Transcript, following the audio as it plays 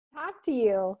talk to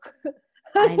you.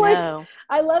 I know.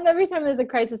 I love every time there's a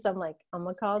crisis, I'm like, I'm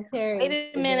going to call Terri.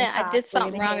 Wait a minute. I did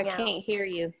something wrong. I can't hear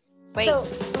you. Wait. So,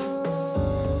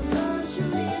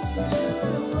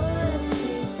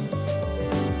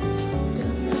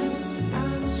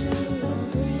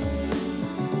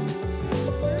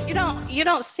 you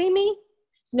don't see me?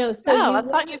 No. So I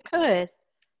thought you could.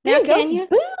 There now you go. Can you?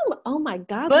 Boom. Oh my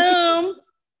God. Boom.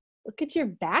 Look at your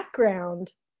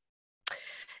background.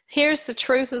 Here's the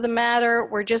truth of the matter.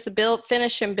 We're just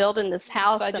finishing building this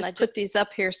house, so I just put these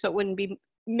up here so it wouldn't be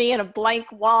me and a blank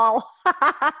wall.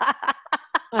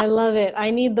 I love it.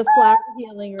 I need the flower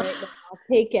healing right now. I'll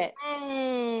take it.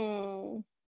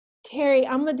 Terri,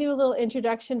 I'm going to do a little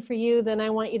introduction for you. Then I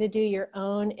want you to do your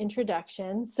own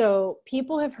introduction. So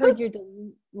people have heard your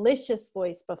delicious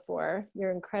voice before,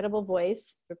 your incredible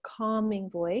voice, your calming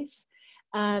voice.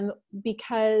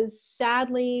 Because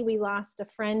sadly we lost a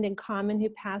friend in common who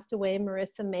passed away,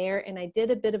 Marissa Mayer, and I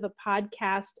did a bit of a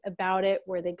podcast about it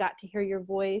where they got to hear your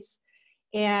voice.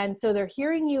 And so they're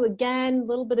hearing you again, a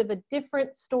little bit of a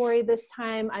different story this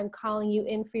time. I'm calling you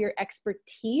in for your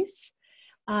expertise,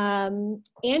 and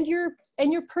your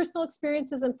personal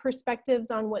experiences and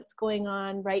perspectives on what's going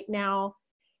on right now.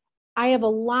 I have a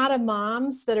lot of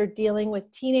moms that are dealing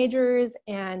with teenagers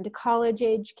and college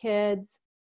age kids.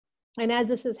 And as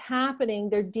this is happening,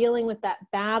 they're dealing with that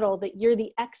battle that you're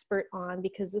the expert on,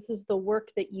 because this is the work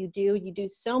that you do. You do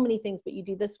so many things, but you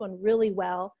do this one really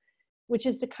well, which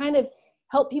is to kind of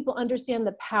help people understand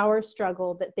the power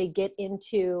struggle that they get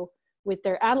into with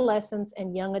their adolescents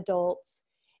and young adults.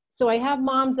 So I have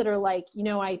moms that are like,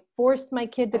 I forced my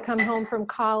kid to come home from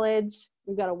college.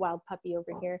 We've got a wild puppy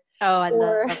over here. Oh, I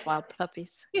love wild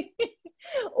puppies.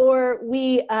 Or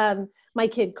my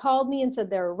kid called me and said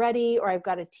they're ready, or I've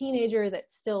got a teenager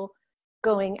that's still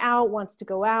going out, wants to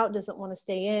go out, doesn't want to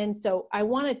stay in. So I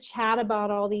want to chat about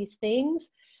all these things,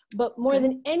 but more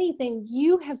than anything,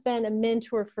 you have been a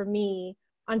mentor for me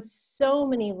on so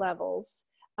many levels.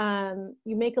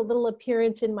 You make a little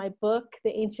appearance in my book,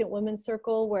 The Ancient Women's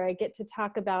Circle, where I get to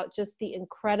talk about just the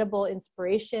incredible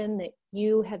inspiration that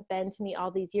you have been to me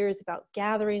all these years about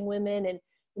gathering women and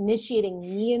initiating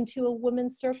me into a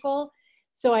women's circle.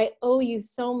 So I owe you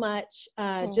so much,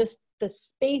 just the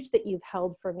space that you've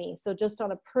held for me. So just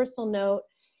on a personal note,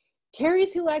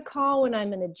 Terri's who I call when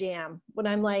I'm in a jam, when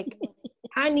I'm like,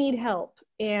 I need help.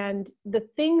 And the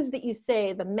things that you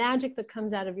say, the magic that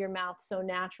comes out of your mouth so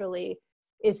naturally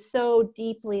is so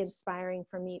deeply inspiring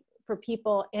for me, for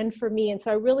people, and for me. And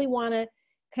so I really want to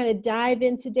kind of dive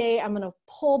in today. I'm going to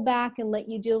pull back and let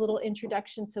you do a little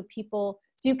introduction so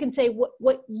you can say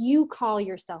what you call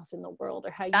yourself in the world,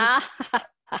 or how you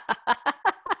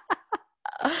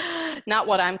not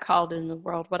what I'm called in the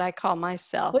world, what I call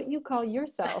myself. What you call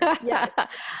yourself. Yes.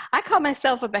 I call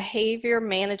myself a behavior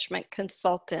management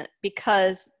consultant,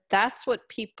 because that's what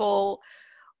people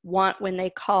want when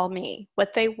they call me.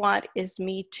 What they want is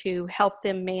me to help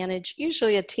them manage,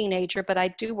 usually a teenager, but I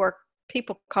do work,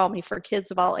 people call me for kids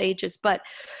of all ages, but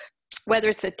whether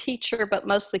it's a teacher, but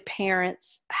mostly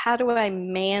parents, how do I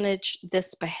manage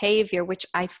this behavior, which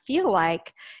I feel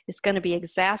like is going to be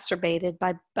exacerbated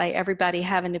by everybody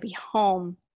having to be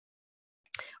home?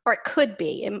 Or it could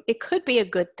be a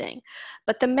good thing.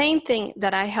 But the main thing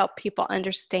that I help people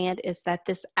understand is that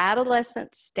this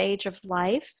adolescent stage of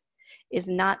life is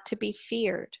not to be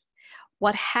feared.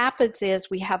 What happens is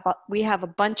we have a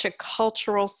bunch of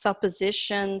cultural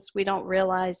suppositions, we don't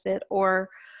realize it, or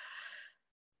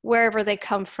wherever they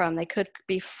come from. They could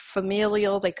be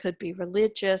familial, they could be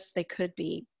religious, they could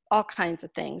be all kinds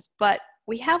of things. But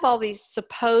we have all these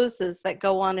supposes that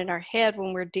go on in our head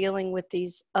when we're dealing with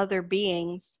these other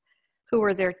beings who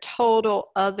are their total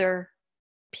other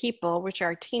people, which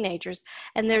are teenagers.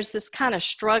 And there's this kind of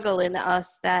struggle in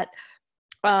us that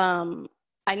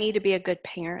I need to be a good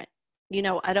parent.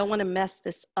 I don't want to mess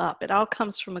this up. It all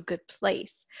comes from a good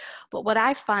place. But what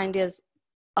I find is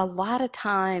a lot of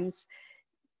times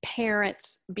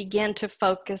parents begin to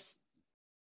focus,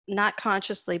 not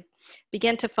consciously,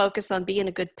 begin to focus on being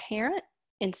a good parent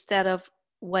instead of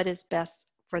what is best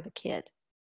for the kid.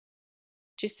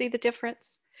 Do you see the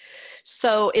difference?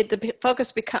 So the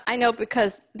focus I know,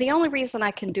 because the only reason I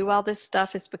can do all this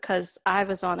stuff is because I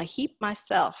was on a heap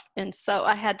myself. And so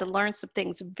I had to learn some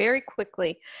things very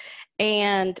quickly.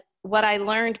 And what I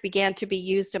learned began to be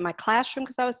used in my classroom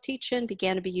because I was teaching,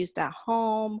 began to be used at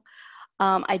home.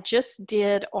 I just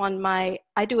did I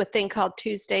do a thing called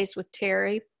Tuesdays with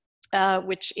Terri,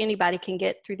 which anybody can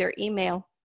get through their email.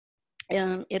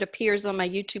 It appears on my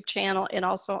YouTube channel and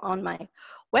also on my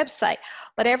website.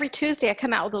 But every Tuesday I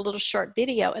come out with a little short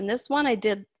video. And this one I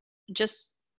did just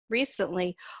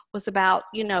recently was about,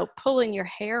 you know, pulling your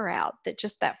hair out, that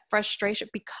just that frustration,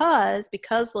 because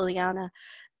Liliana,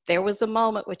 there was a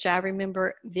moment which I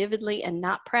remember vividly and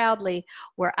not proudly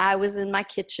where I was in my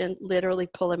kitchen literally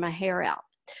pulling my hair out.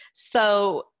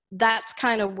 So that's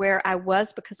kind of where I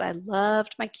was, because I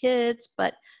loved my kids,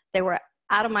 but they were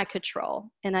out of my control,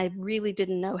 and I really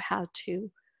didn't know how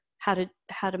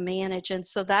to manage. And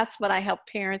so that's what I help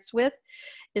parents with,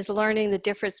 is learning the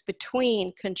difference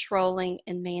between controlling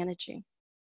and managing.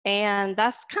 And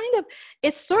that's kind of,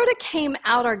 it sort of came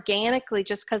out organically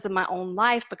just because of my own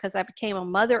life, because I became a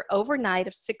mother overnight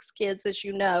of 6 kids, as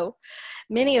you know,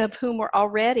 many of whom were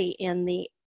already in the,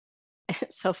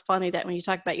 it's so funny that when you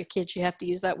talk about your kids, you have to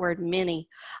use that word many.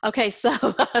 Okay, so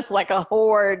it's like a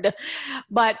horde.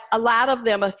 But a lot of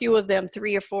them, a few of them,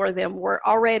 3 or 4 of them, were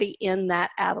already in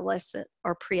that adolescent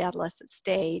or pre-adolescent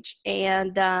stage.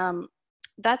 And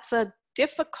that's a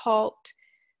difficult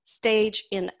stage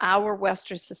in our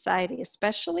Western society,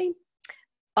 especially.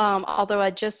 Although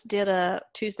I just did a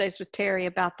Tuesdays with Terri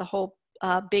about the whole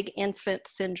big infant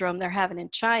syndrome they're having in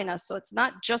China. So it's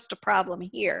not just a problem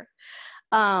here,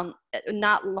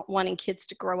 not wanting kids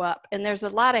to grow up. And there's a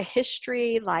lot of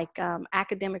history, like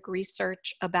academic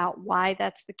research about why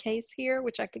that's the case here,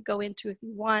 which I could go into if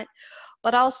you want,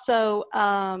 but also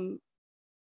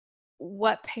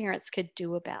what parents could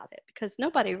do about it, because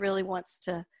nobody really wants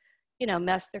to, you know,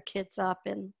 mess their kids up.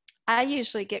 And I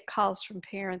usually get calls from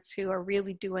parents who are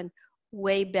really doing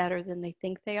way better than they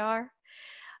think they are.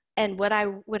 And what I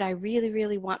really,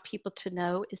 really want people to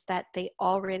know is that they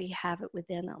already have it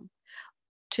within them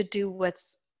to do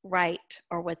what's right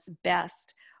or what's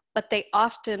best. But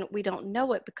we don't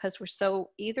know it because we're so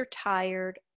either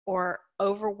tired or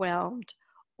overwhelmed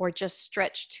or just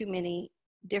stretched too many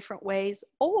different ways,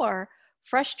 or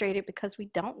frustrated because we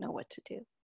don't know what to do.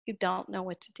 You don't know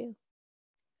what to do.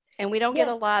 And we don't get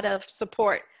a lot of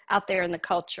support out there in the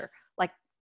culture. Like,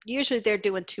 usually they're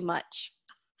doing too much.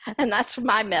 And that's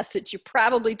my message. You're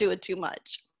probably doing too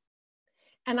much.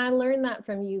 And I learned that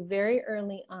from you very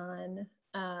early on,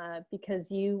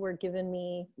 because you were giving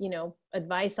me, you know,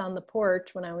 advice on the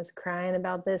porch when I was crying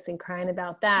about this and crying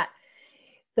about that.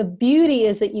 The beauty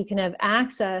is that you can have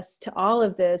access to all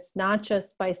of this, not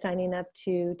just by signing up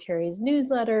to Terri's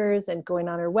newsletters and going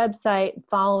on her website and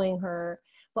following her,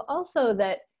 but also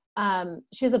that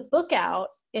she has a book out,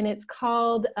 and it's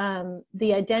called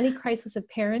The Identity Crisis of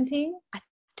Parenting. I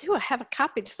have a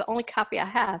copy. It's the only copy I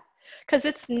have, because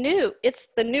it's new. It's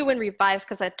the new and revised,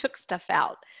 because I took stuff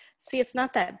out. See, it's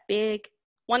not that big.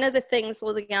 One of the things,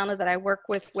 Liliana, that I work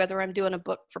with, whether I'm doing a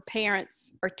book for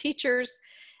parents or teachers,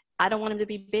 I don't want them to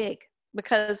be big,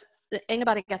 because ain't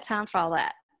nobody got time for all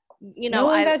that. You know, no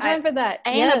one got time for that.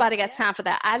 Ain't nobody got time for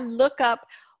that. I look up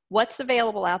what's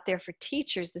available out there for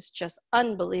teachers. Is just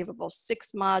unbelievable. 6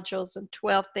 modules and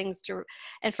 12 things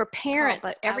and for parents,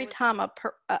 every time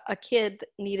a kid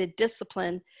needed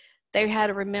discipline, they had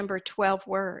to remember 12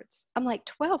 words. I'm like,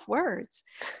 12 words?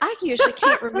 I usually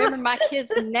can't remember my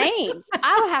kids' names.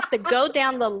 I'll have to go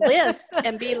down the list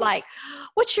and be like,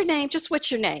 what's your name? Just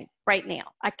what's your name right now?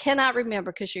 I cannot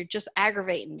remember because you're just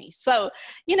aggravating me. So,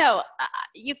 you know,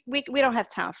 we don't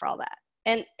have time for all that.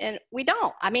 And we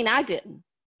don't. I mean, I didn't.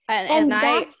 And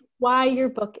that's why your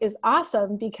book is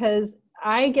awesome, because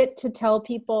I get to tell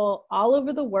people all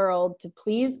over the world to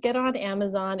please get on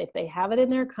Amazon if they have it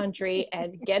in their country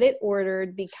and get it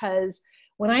ordered, because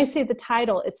when I say the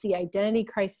title, it's The Identity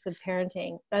Crisis of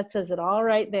Parenting. That says it all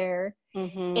right there.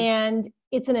 Mm-hmm. And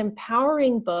it's an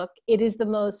empowering book. It is the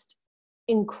most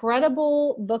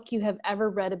incredible book you have ever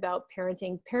read about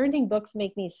parenting. Parenting books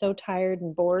make me so tired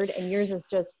and bored, and yours is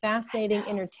just fascinating,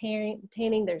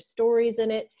 entertaining. There's stories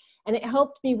in it. And it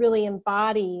helped me really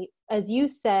embody, as you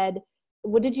said,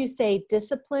 what did you say?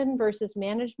 Discipline versus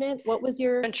management? What was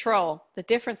your control? The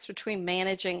difference between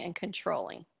managing and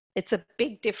controlling. It's a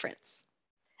big difference.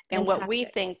 And Fantastic. What we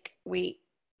think we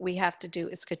have to do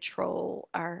is control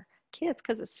our kids,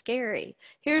 because it's scary.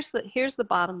 Here's the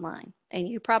bottom line, and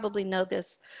you probably know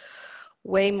this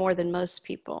way more than most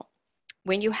people.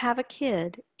 When you have a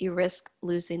kid, you risk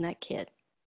losing that kid,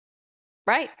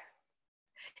 right?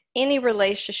 Any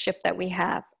relationship that we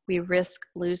have, we risk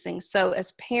losing. So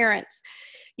as parents,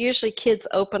 usually kids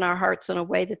open our hearts in a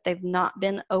way that they've not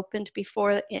been opened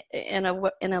before, in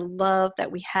a love that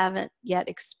we haven't yet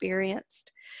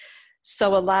experienced.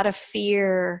 So a lot of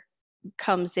fear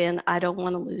comes in. I don't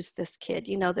want to lose this kid.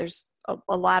 You know, there's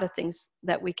a lot of things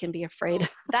that we can be afraid of.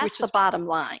 That's the bottom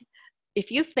line. If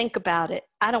you think about it,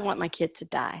 I don't want my kid to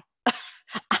die.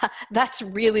 That's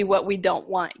really what we don't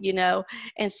want, you know?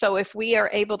 And so if we are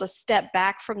able to step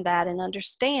back from that and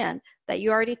understand that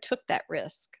you already took that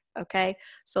risk, Okay,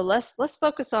 so let's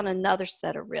focus on another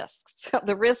set of risks.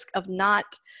 The risk of not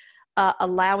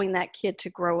allowing that kid to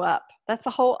grow up. That's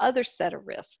a whole other set of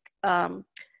risk.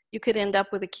 You could end up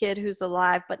with a kid who's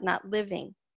alive but not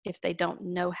living if they don't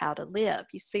know how to live.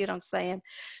 You see what I'm saying?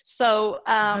 So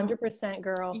 100%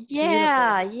 girl.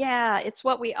 yeah, Beautiful. yeah, it's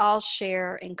what we all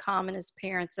share in common as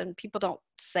parents, and people don't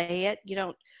say it. You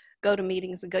don't go to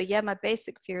meetings and go, yeah, my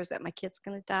basic fear is that my kid's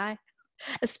going to die,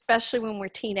 especially when we're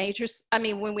teenagers. I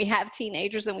mean, when we have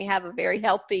teenagers and we have a very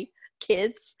healthy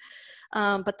kids.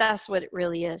 But that's what it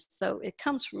really is. So it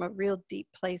comes from a real deep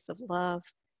place of love.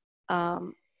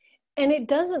 Um, And it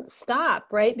doesn't stop,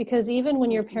 right? Because even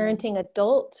when you're parenting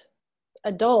adults,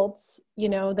 you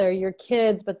know, they're your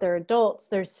kids, but they're adults,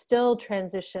 there's still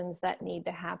transitions that need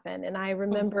to happen. And I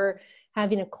remember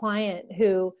having a client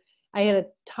who, I had a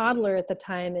toddler at the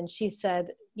time, and she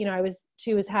said, you know,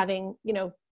 she was having, you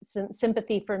know,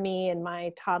 sympathy for me and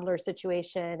my toddler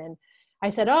situation. And I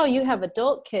said, oh, you have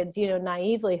adult kids, you know,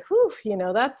 naively, whew, you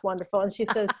know, that's wonderful. And she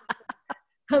says,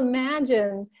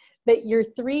 imagine that your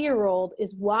 3-year-old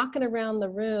is walking around the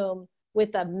room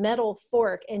with a metal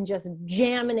fork and just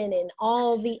jamming it in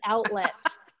all the outlets.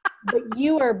 But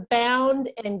you are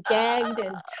bound and gagged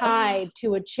and tied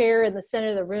to a chair in the center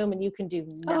of the room, and you can do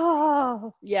nothing.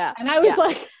 Oh, yeah. And I was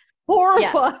like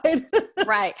horrified. Yeah.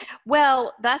 Right.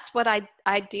 Well, that's what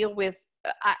I deal with.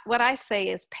 What I say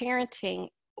is parenting,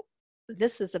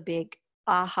 this is a big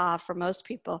aha for most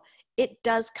people. It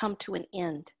does come to an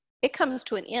end. It comes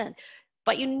to an end.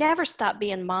 But you never stop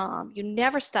being mom. You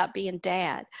never stop being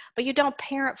dad. But you don't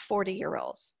parent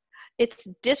 40-year-olds. It's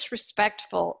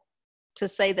disrespectful, to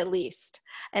say the least.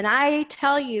 And I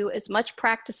tell you, as much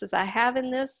practice as I have in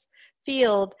this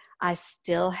field, I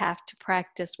still have to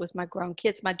practice with my grown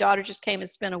kids. My daughter just came and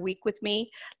spent a week with me,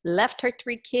 left her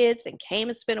 3 kids and came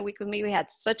and spent a week with me. We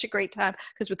had such a great time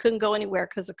because we couldn't go anywhere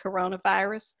because of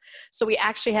coronavirus. So we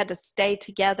actually had to stay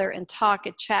together and talk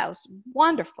and chat. It was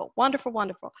wonderful, wonderful,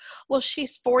 wonderful. Well,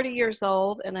 she's 40 years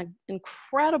old and an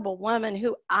incredible woman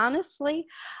who honestly,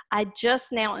 I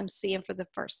just now am seeing for the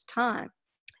first time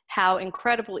how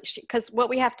incredibly because what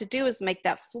we have to do is make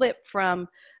that flip from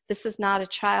this is not a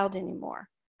child anymore.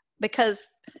 Because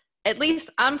at least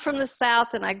I'm from the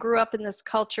South and I grew up in this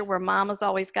culture where mama's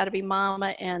always got to be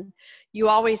mama, and you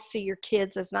always see your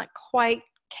kids as not quite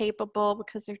capable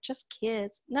because they're just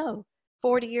kids. No,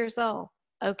 40 years old.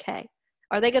 Okay.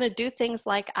 Are they going to do things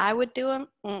like I would do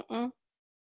them?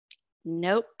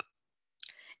 Nope.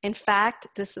 In fact,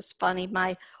 this is funny.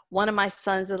 One of my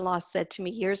sons-in-law said to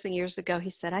me years and years ago,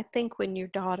 he said, I think when your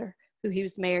daughter, who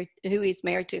he's married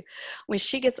to, when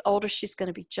she gets older, she's going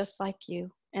to be just like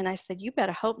you. And I said, you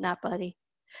better hope not, buddy,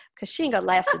 because she ain't going to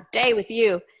last a day with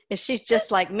you if she's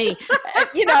just like me.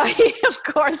 You know, he of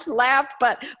course laughed,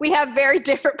 but we have very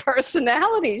different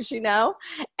personalities, you know.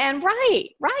 And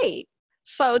right.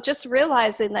 So just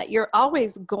realizing that you're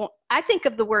always going, I think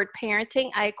of the word parenting,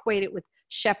 I equate it with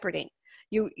shepherding.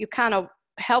 You kind of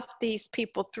help these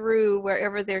people through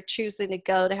wherever they're choosing to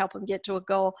go to help them get to a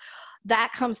goal.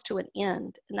 That comes to an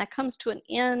end. And that comes to an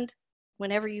end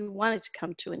whenever you want it to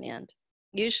come to an end.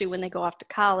 Usually when they go off to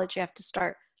college, you have to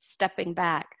start stepping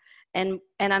back. And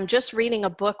I'm just reading a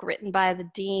book written by the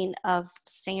dean of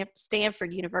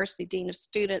Stanford University, dean of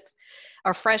students,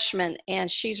 or freshman. And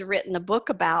she's written a book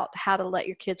about how to let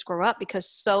your kids grow up because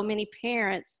so many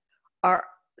parents are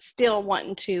still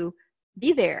wanting to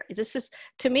be there. This is,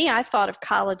 to me, I thought of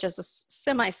college as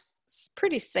a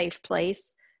pretty safe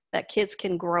place that kids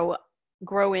can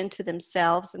grow into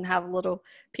themselves and have little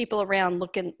people around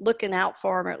looking out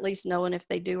for them, or at least knowing if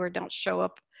they do or don't show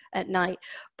up at night.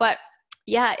 But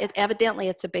yeah, evidently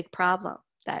it's a big problem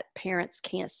that parents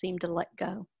can't seem to let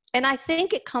go. And I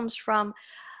think it comes from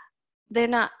they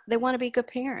want to be good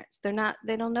parents. They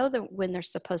don't know when they're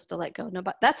supposed to let go. No,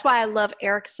 but that's why I love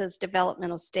Erickson's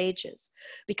developmental stages,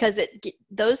 because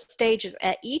those stages,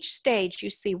 at each stage, you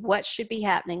see what should be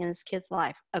happening in this kid's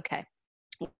life. Okay.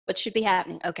 What should be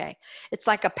happening? Okay. It's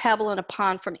like a pebble in a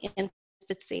pond from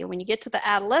infancy. And when you get to the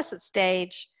adolescent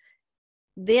stage,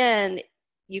 then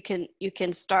you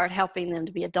can start helping them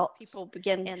to be adults. People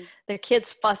begin, and their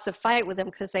kids fuss and fight with them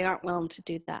because they aren't willing to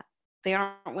do that. They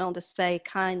aren't willing to say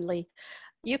kindly,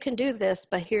 you can do this,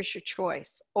 but here's your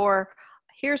choice. Or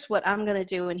here's what I'm going to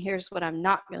do, and here's what I'm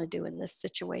not going to do in this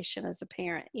situation as a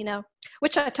parent, you know,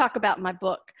 which I talk about in my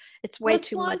book. It's way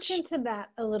too much. Let's launch into that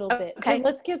a little bit. Okay.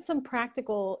 Let's get some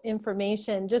practical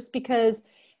information, just because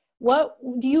what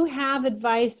do you have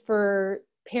advice for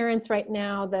parents right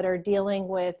now that are dealing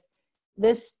with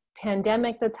this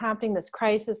pandemic that's happening, this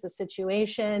crisis, the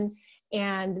situation,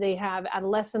 and they have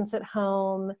adolescents at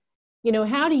home,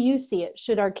 how do you see it?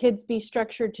 Should our kids be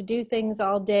structured to do things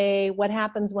all day? What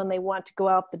happens when they want to go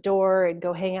out the door and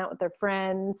go hang out with their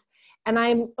friends? And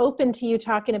I'm open to you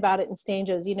talking about it in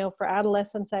stages. For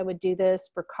adolescents, I would do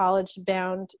this. For college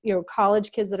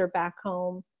kids that are back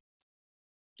home.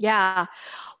 Yeah.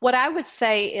 What I would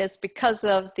say is, because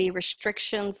of the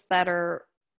restrictions that are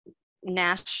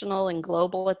national and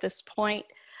global at this point,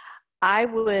 I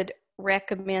would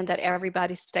recommend that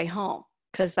everybody stay home,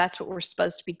 because that's what we're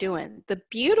supposed to be doing. The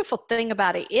beautiful thing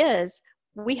about it is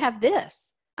we have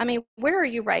this. I mean, where are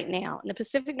you right now? In the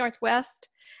Pacific Northwest,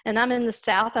 and I'm in the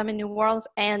South, I'm in New Orleans,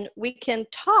 and we can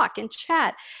talk and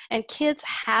chat, and kids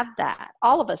have that.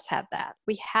 All of us have that.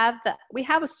 We have that. We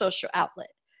have a social outlet.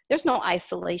 There's no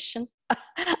isolation.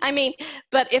 I mean,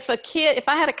 but if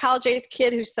I had a college age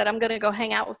kid who said, I'm going to go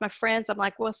hang out with my friends, I'm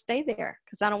like, well, stay there,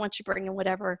 because I don't want you bringing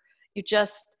whatever you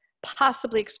just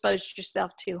possibly exposed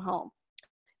yourself to home.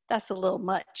 That's a little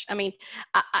much. I mean,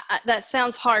 that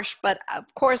sounds harsh, but of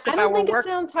course, I don't think it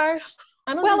sounds harsh.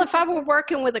 If I were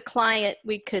working with a client,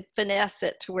 we could finesse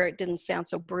it to where it didn't sound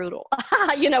so brutal,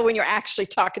 when you're actually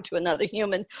talking to another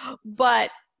human. But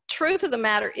truth of the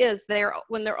matter is,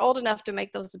 when they're old enough to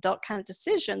make those adult kind of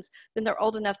decisions, then they're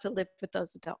old enough to live with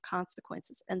those adult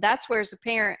consequences. And that's where, as a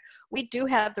parent, we do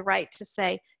have the right to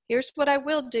say, here's what I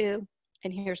will do,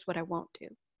 and here's what I won't do.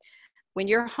 When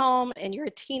you're home and you're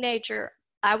a teenager,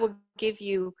 I will give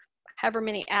you however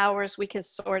many hours. We can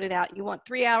sort it out. You want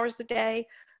 3 hours a day?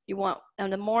 You want in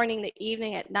the morning, the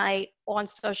evening, at night, on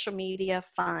social media,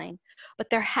 fine. But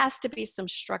there has to be some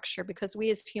structure, because we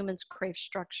as humans crave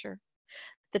structure.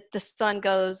 That the sun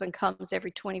goes and comes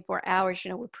every 24 hours.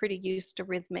 We're pretty used to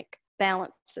rhythmic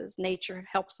balances. Nature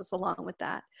helps us along with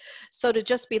that. So to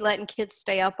just be letting kids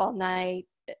stay up all night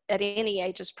at any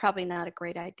age is probably not a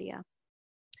great idea.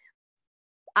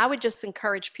 I would just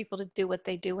encourage people to do what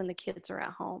they do when the kids are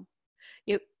at home.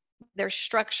 There's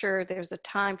structure, there's a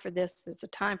time for this, there's a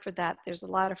time for that, there's a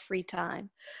lot of free time.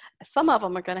 Some of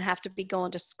them are going to have to be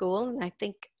going to school, and I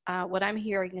think what I'm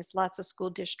hearing is lots of school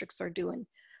districts are doing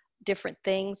different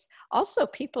things. Also,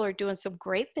 people are doing some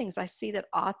great things. I see that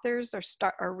authors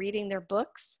are reading their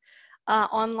books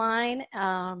online.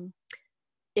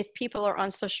 If people are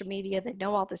on social media, they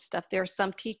know all this stuff. There are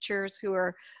some teachers who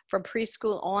are from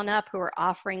preschool on up who are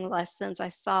offering lessons. I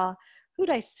saw, who'd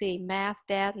I see? Math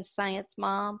Dad and Science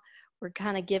Mom were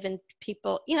kind of giving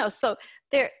people, so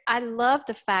I love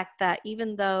the fact that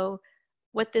even though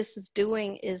what this is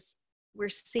doing is we're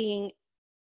seeing,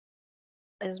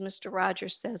 as Mr.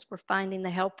 Rogers says, we're finding the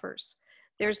helpers.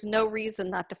 There's no reason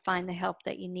not to find the help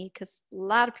that you need, because a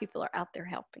lot of people are out there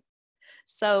helping.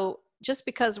 So just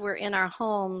because we're in our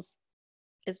homes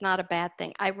is not a bad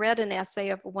thing. I read an essay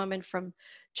of a woman from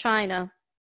China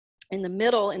in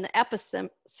the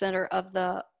epicenter of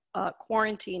the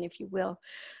quarantine, if you will,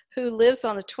 who lives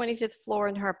on the 25th floor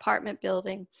in her apartment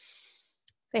building.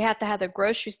 They have to have their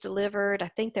groceries delivered. I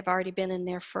think they've already been in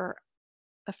there for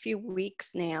a few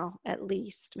weeks now, at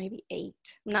least, maybe 8.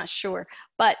 I'm not sure.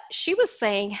 But she was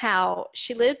saying how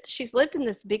she's lived in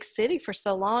this big city for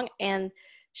so long, and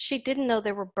she didn't know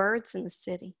there were birds in the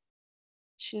city.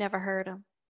 She never heard them.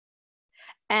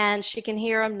 And she can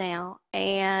hear them now,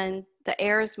 and the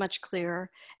air is much clearer,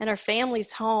 and her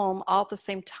family's home all at the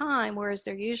same time, whereas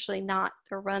they're usually not.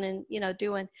 They're running,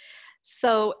 doing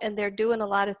so, and they're doing a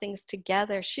lot of things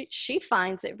together. She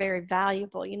finds it very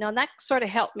valuable, and that sort of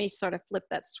helped me sort of flip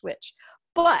that switch.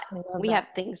 But we have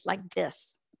things like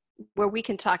this where we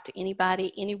can talk to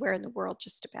anybody anywhere in the world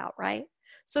just about, right?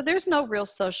 So there's no real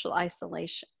social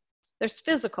isolation. There's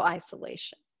physical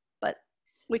isolation, but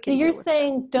we can. So you're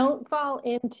saying don't fall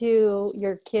into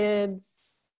your kids,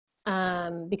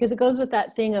 because it goes with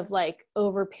that thing of like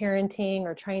over parenting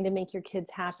or trying to make your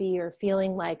kids happy, or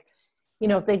feeling like,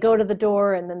 if they go to the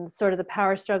door and then sort of the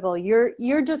power struggle,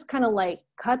 you're just kind of like,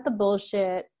 cut the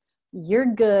bullshit. You're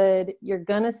good. You're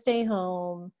going to stay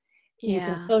home. Yeah. You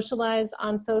can socialize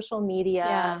on social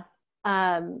media.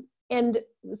 Yeah. And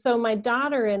so my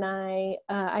daughter and I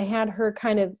had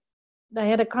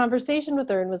a conversation with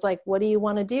her and was like, what do you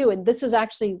want to do? And this is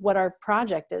actually what our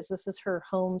project is. This is her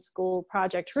homeschool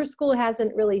project. Her school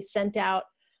hasn't really sent out,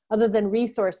 other than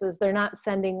resources, they're not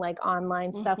sending like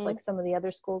online stuff like some of the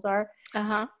other schools are.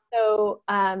 Uh-huh. So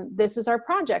this is our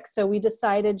project. So we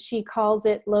decided, she calls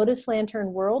it Lotus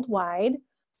Lantern Worldwide,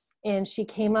 and she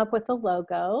came up with a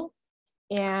logo,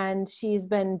 and she's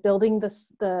been building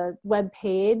the web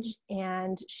page,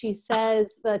 and she says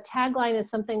the tagline is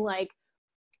something like,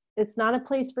 it's not a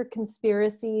place for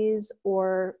conspiracies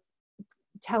or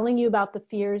telling you about the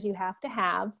fears you have to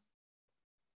have,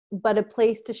 but a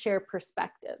place to share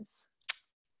perspectives.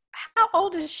 How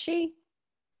old is she?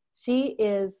 She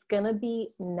is gonna be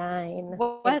 9 in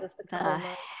What just a couple the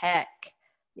months. heck?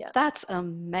 Yeah. That's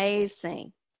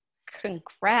amazing.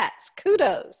 Congrats.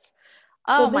 Kudos.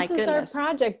 So Oh my this is our goodness.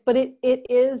 project, but it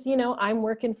is, I'm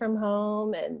working from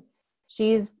home, and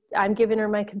I'm giving her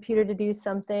my computer to do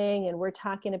something, and we're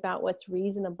talking about what's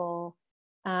reasonable.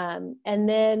 And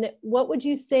then what would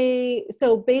you say?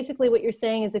 So basically what you're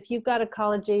saying is, if you've got a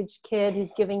college age kid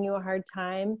who's giving you a hard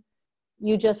time,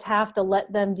 you just have to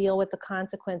let them deal with the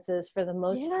consequences for the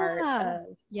most part Yeah. of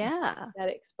Yeah. that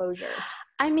exposure.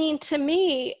 I mean, to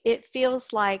me, it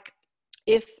feels like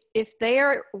if they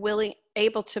are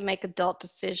able to make adult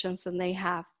decisions, then they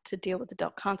have to deal with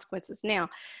adult consequences. Now,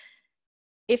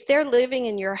 if they're living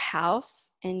in your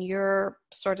house and you're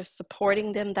sort of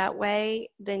supporting them that way,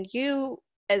 then you,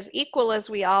 as equal as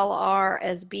we all are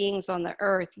as beings on the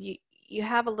earth, you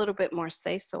have a little bit more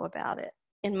say-so about it,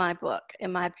 in my book,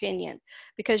 in my opinion,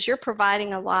 because you're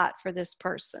providing a lot for this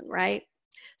person, right?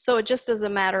 So it just is a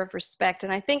matter of respect.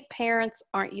 And I think parents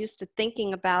aren't used to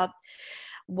thinking about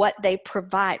what they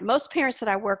provide. Most parents that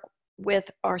I work with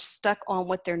are stuck on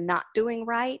what they're not doing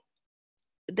right.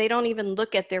 They don't even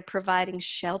look at they're providing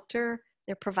shelter,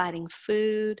 they're providing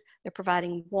food, they're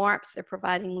providing warmth, they're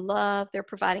providing love, they're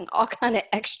providing all kind of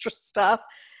extra stuff.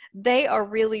 They are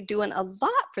really doing a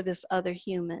lot for this other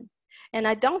human. And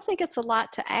I don't think it's a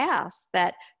lot to ask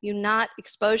that you not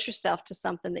expose yourself to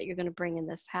something that you're going to bring in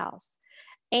this house.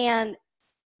 And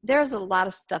there's a lot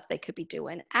of stuff they could be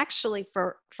doing. Actually,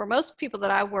 for most people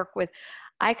that I work with,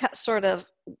 sort of,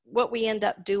 what we end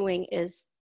up doing is,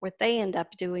 what they end up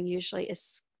doing usually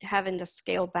is having to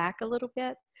scale back a little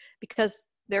bit, because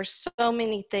there's so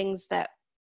many things that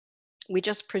we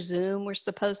just presume we're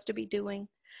supposed to be doing,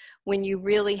 when you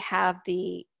really have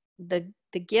the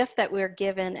gift that we're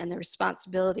given, and the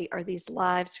responsibility are these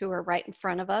lives who are right in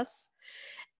front of us.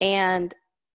 And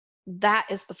that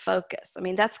is the focus. I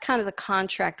mean, that's kind of the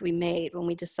contract we made when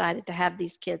we decided to have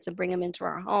these kids and bring them into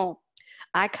our home.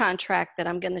 I contract that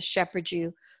I'm going to shepherd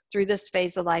you through this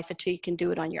phase of life until you can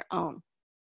do it on your own.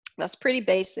 That's pretty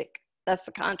basic. That's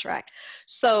the contract.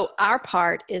 So our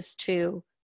part is to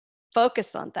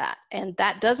focus on that. And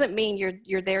that doesn't mean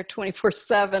you're there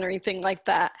 24/7 or anything like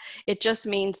that. It just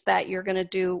means that you're going to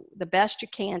do the best you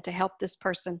can to help this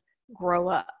person grow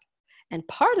up. And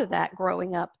part of that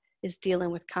growing up is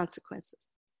dealing with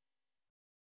consequences.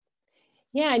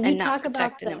 Yeah, and you And not talk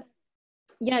about protecting them.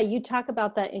 Yeah, you talk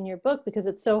about that in your book, because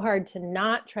it's so hard to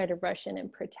not try to rush in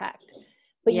and protect.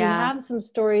 But you Yeah. have some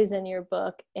stories in your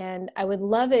book, and I would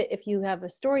love it if you have a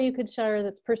story you could share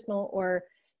that's personal, or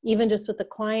even just with the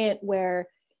client where,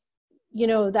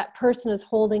 that person is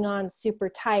holding on super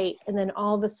tight, and then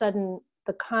all of a sudden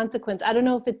the consequence, I don't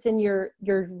know if it's in your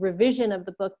revision of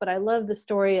the book, but I love the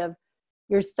story of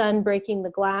your son breaking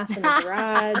the glass in the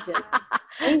garage.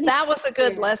 And That was a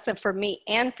good lesson for me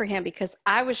and for him, because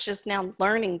I was just now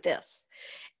learning this.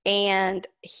 And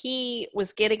he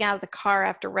was getting out of the car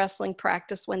after wrestling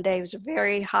practice one day. He was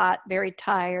very hot, very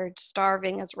tired,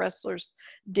 starving, as wrestlers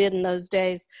did in those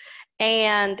days.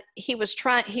 And he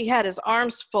had his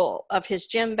arms full of his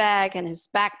gym bag and his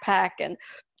backpack, and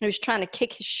he was trying to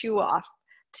kick his shoe off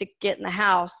to get in the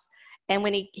house. And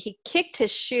when he kicked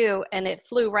his shoe, and it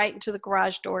flew right into the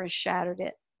garage door and shattered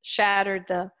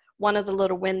one of the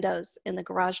little windows in the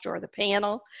garage door, the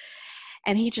panel.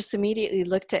 And he just immediately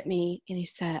looked at me and he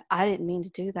said, "I didn't mean to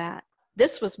do that."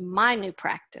 This was my new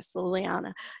practice,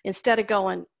 Liliana. Instead of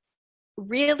going,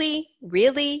 "Really?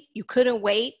 Really? You couldn't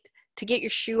wait to get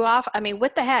your shoe off? I mean,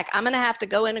 what the heck? I'm going to have to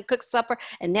go in and cook supper,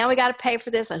 and now we got to pay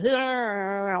for this." And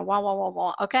wah, wah, wah,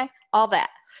 wah. Okay? All that.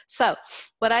 So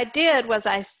what I did was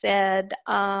I said,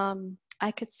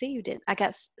 I could see you didn't. I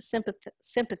got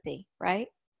sympathy, right?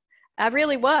 I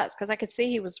really was, because I could see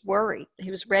he was worried.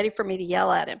 He was ready for me to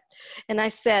yell at him. And I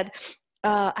said,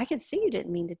 "I can see you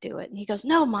didn't mean to do it." And he goes,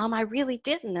 "No, Mom, I really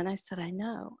didn't." And I said, "I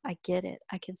know. I get it.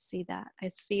 I can see that. I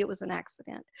see it was an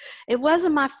accident. It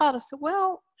wasn't my fault." I said,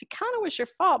 "Well, it kind of was your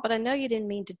fault, but I know you didn't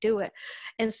mean to do it."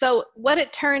 And so what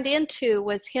it turned into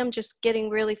was him just getting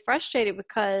really frustrated,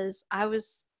 because I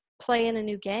was playing a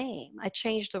new game. I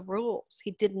changed the rules.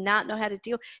 He did not know how to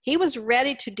deal. He was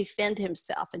ready to defend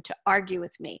himself and to argue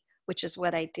with me, which is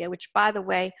what I did, which, by the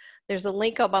way, there's a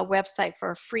link on my website for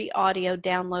a free audio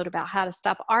download about how to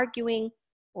stop arguing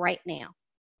right now.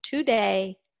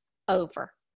 Today,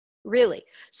 over. Really.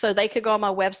 So they could go on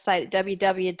my website at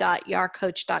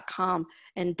www.yarcoach.com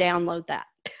and download that.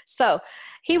 So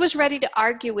he was ready to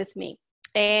argue with me.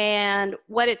 And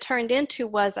what it turned into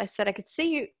was, I said, "I could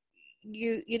see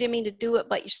you didn't mean to do it,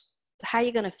 but how are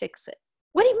you going to fix it?"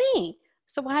 "What do you mean?" I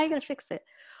said, "Well, how are you going to fix it?"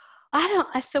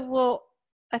 I said, "Well,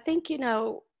 I think,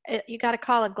 You got to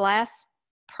call a glass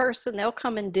person. They'll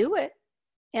come and do it.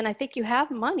 And I think you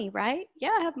have money, right?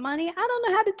 Yeah, I have money. I don't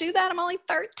know how to do that. I'm only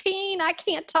 13. I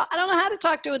can't talk. I don't know how to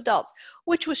talk to adults,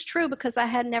 which was true because I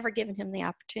had never given him the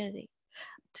opportunity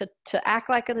to act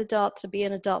like an adult, to be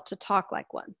an adult, to talk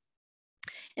like one.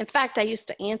 In fact, I used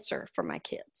to answer for my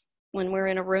kids when we're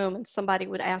in a room and somebody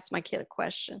would ask my kid a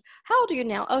question. How old are you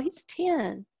now? Oh, he's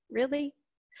 10. Really?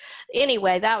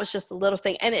 Anyway, that was just a little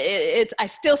thing. And I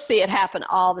still see it happen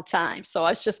all the time. So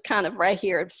it's just kind of right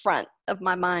here in front of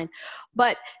my mind.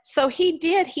 But so he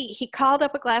did, he called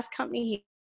up a glass company.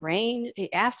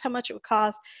 He asked how much it would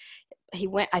cost.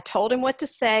 I told him what to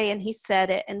say and he said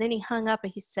it. And then he hung up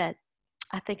and he said,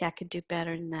 I think I could do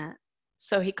better than that.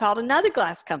 So he called another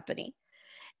glass company,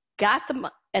 got them,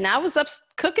 and I was up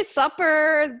cooking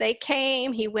supper. They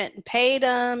came, he went and paid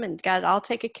them and got it all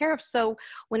taken care of. So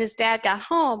when his dad got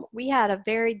home, we had a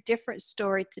very different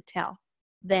story to tell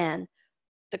than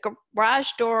the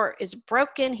garage door is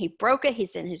broken. He broke it.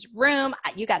 He's in his room.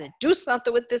 You got to do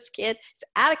something with this kid. He's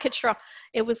out of control.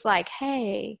 It was like,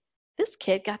 hey, this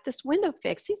kid got this window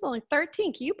fixed. He's only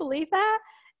 13. Can you believe that?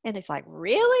 And he's like,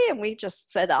 really? And we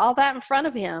just said all that in front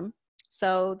of him.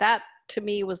 So that to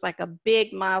me was like a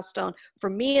big milestone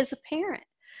for me as a parent,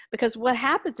 because what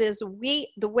happens is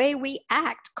the way we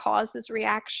act causes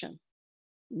reaction.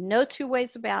 No two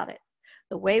ways about it.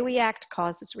 The way we act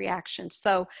causes reaction.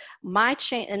 So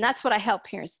and that's what I help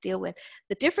parents deal with.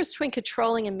 The difference between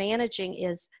controlling and managing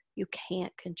is you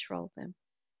can't control them.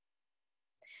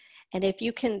 And if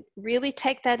you can really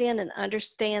take that in and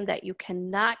understand that you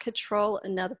cannot control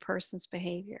another person's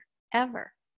behavior,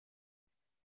 ever.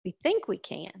 We think we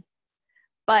can,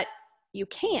 but you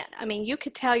can't. I mean, you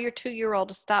could tell your 2-year-old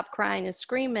to stop crying and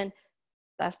screaming.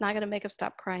 That's not going to make them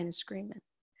stop crying and screaming.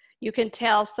 You can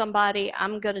tell somebody,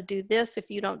 I'm going to do this if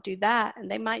you don't do that,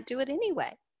 and they might do it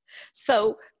anyway.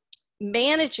 So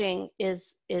managing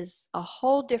is a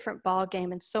whole different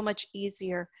ballgame and so much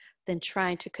easier than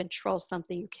trying to control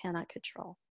something you cannot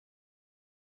control.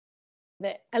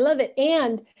 I love it.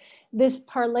 And this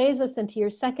parlays us into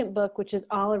your second book, which is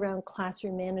all around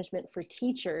classroom management for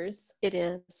teachers. It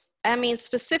is. I mean,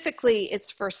 specifically,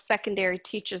 it's for secondary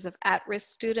teachers of at-risk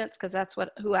students, because that's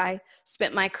who I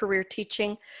spent my career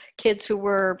teaching, kids who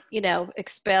were,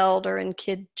 expelled or in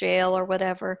kid jail or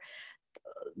whatever,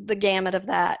 the gamut of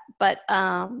that, but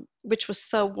which was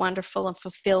so wonderful and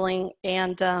fulfilling.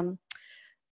 And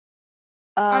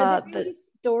are there any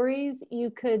stories you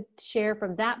could share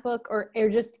from that book, or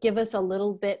just give us a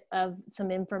little bit of some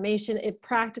information, a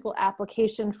practical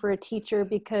application for a teacher,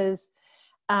 because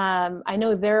I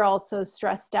know they're also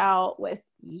stressed out with.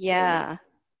 Yeah.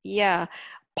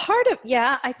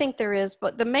 I think there is,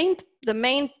 but the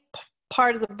main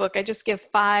part of the book, I just give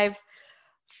five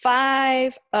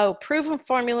proven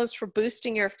formulas for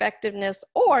boosting your effectiveness,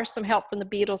 or some help from the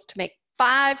Beatles to make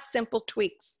 5 simple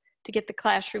tweaks to get the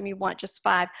classroom you want. Just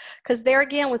 5, because there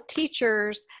again with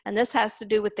teachers, and this has to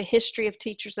do with the history of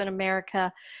teachers in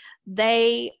America,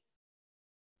 they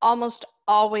almost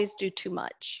always do too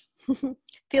much,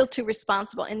 feel too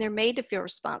responsible, and they're made to feel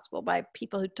responsible by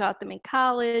people who taught them in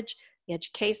college, the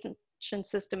education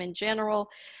system in general.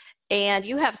 And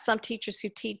you have some teachers who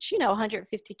teach,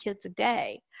 150 kids a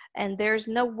day, and there's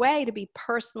no way to be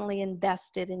personally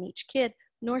invested in each kid,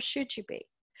 nor should you be.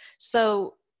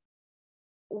 So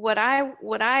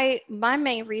my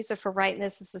main reason for writing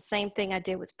this is the same thing I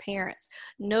did with parents.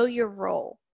 Know your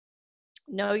role.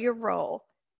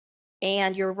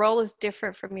 And your role is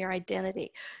different from your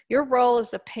identity. Your role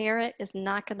as a parent is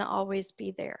not going to always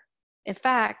be there. In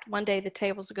fact, one day the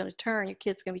tables are going to turn. Your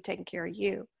kid's going to be taking care of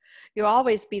you. You'll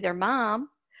always be their mom,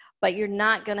 but you're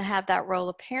not going to have that role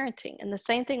of parenting. And the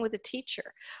same thing with a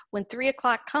teacher. When 3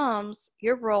 o'clock comes,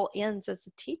 your role ends as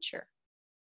a teacher.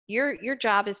 Your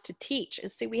job is to teach.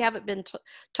 And see, we haven't been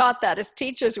taught that as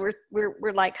teachers.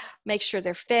 We're like, make sure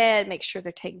they're fed, make sure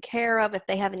they're taken care of. If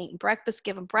they haven't eaten breakfast,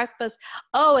 give them breakfast.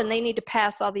 Oh, and they need to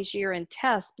pass all these year-end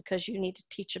tests because you need to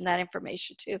teach them that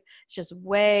information too. It's just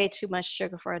way too much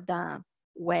sugar for a dime,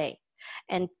 way.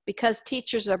 And because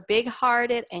teachers are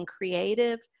big-hearted and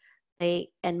creative,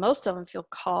 and most of them feel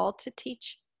called to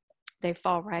teach, they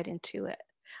fall right into it.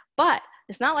 But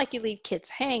it's not like you leave kids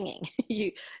hanging.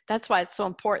 That's why it's so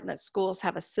important that schools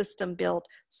have a system built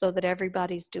so that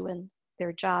everybody's doing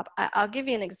their job. I'll give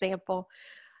you an example.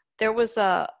 There was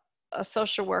a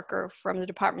social worker from the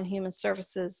Department of Human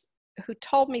Services who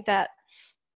told me that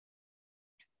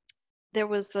there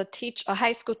was a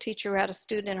high school teacher who had a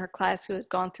student in her class who had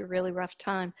gone through a really rough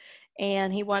time,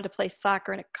 and he wanted to play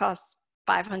soccer, and it costs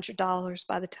 $500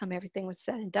 by the time everything was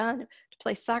said and done. To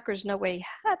play soccer, there's no way he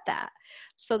had that.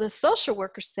 So the social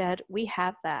worker said, we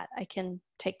have that. I can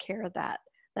take care of that.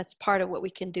 That's part of what we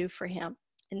can do for him.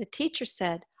 And the teacher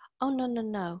said, oh, no, no,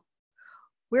 no.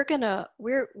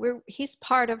 He's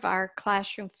part of our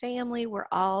classroom family. We're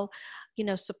all,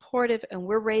 supportive, and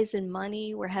we're raising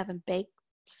money. We're having bake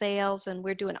sales, and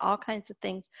we're doing all kinds of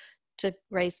things to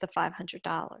raise the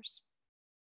 $500.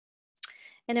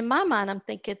 And in my mind, I'm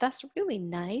thinking, that's really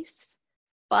nice.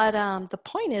 But the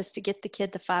point is to get the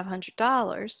kid the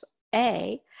 $500,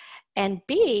 A, and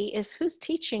B is who's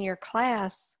teaching your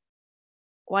class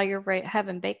while you're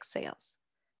having bake sales.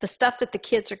 The stuff that the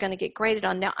kids are going to get graded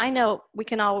on. Now, I know we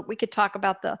could talk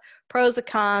about the pros and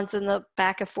cons and the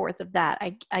back and forth of that.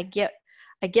 I get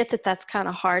that that's kind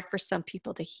of hard for some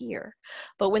people to hear.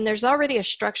 But when there's already a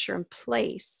structure in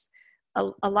place,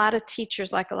 a lot of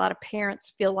teachers, like a lot of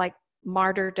parents, feel like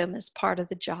martyrdom is part of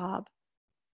the job.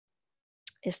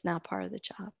 It's not part of the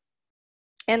job.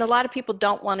 And a lot of people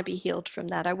don't want to be healed from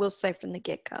that. I will say from the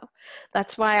get-go.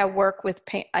 That's why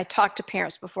I talk to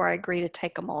parents before I agree to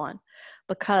take them on,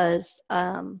 because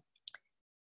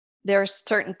there are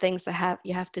certain things that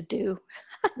you have to do.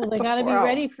 Well, they got to be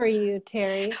ready for you,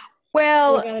 Terri.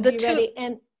 Well, they got to be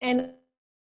ready. And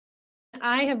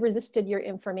I have resisted your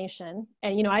information,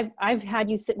 and I've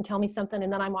had you sit and tell me something,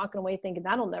 and then I'm walking away thinking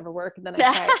that'll never work, and then I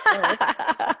try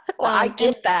it. Well, I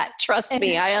get that. Trust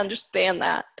me, I understand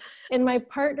that. And my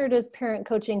partner does parent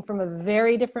coaching from a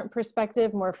very different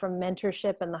perspective, more from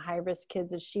mentorship and the high-risk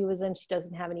kids that she was in. She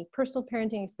doesn't have any personal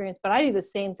parenting experience, but I do the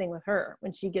same thing with her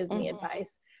when she gives me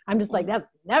advice. I'm just like, that's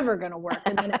never going to work.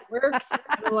 And then it works.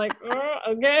 And I'm like, oh,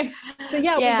 okay. So we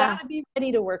got to be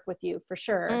ready to work with you for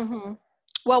sure. Mm-hmm.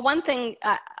 Well, one thing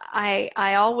I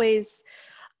always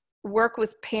work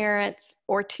with parents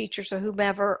or teachers or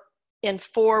whomever in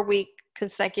 4-week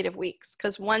consecutive weeks,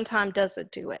 because one time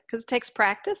doesn't do it, because it takes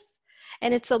practice,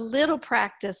 and it's a little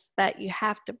practice that you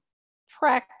have to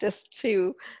practice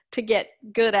to get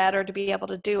good at or to be able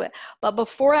to do it. But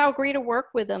before I agree to work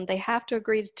with them, they have to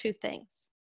agree to 2 things.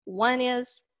 One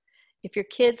is, if your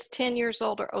kid's 10 years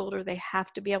old or older, they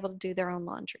have to be able to do their own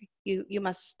laundry. You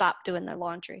must stop doing their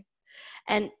laundry.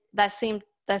 And that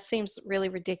seems really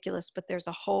ridiculous, but there's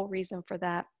a whole reason for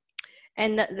that.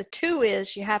 And the 2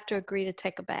 is, you have to agree to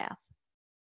take a bath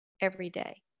every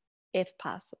day, if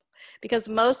possible, because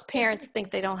most parents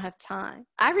think they don't have time.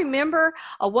 I remember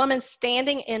a woman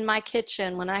standing in my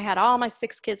kitchen when I had all my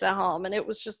 6 kids at home, and it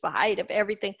was just the height of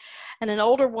everything. And an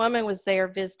older woman was there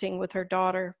visiting with her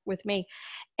daughter with me.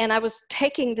 And I was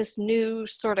taking this new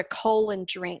sort of colon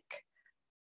drink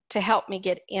to help me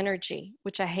get energy,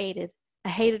 which I hated. I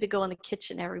hated to go in the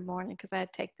kitchen every morning because I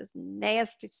had to take this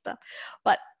nasty stuff.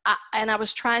 But I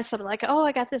was trying something like, oh,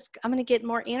 I got this, I'm going to get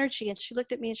more energy. And she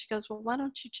looked at me and she goes, well, why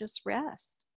don't you just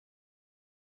rest?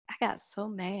 I got so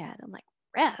mad. I'm like,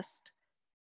 rest?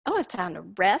 I don't have time to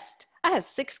rest. I have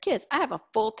 6 kids. I have a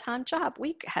full-time job.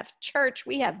 We have church.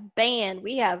 We have band.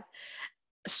 We have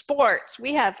sports.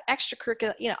 We have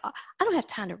extracurricular. I don't have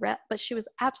time to rest. But she was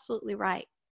absolutely right.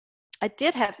 I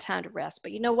did have time to rest,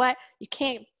 but you know what? You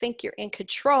can't think you're in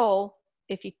control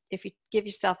if you give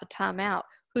yourself a timeout.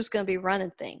 Who's going to be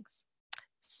running things?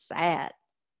 Sad.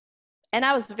 And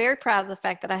I was very proud of the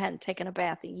fact that I hadn't taken a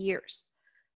bath in years.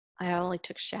 I only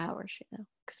took showers,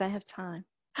 because I have time.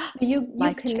 So you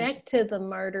connect to the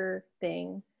martyr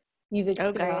thing. You've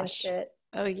experienced it.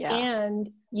 Oh, yeah. And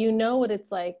you know what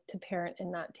it's like to parent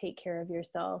and not take care of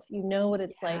yourself. You know what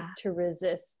it's like to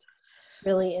resist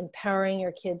really empowering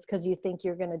your kids because you think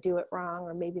you're going to do it wrong,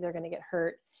 or maybe they're going to get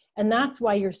hurt. And that's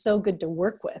why you're so good to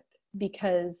work with,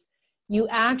 because you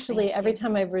actually, every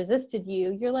time I've resisted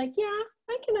you, you're like, yeah,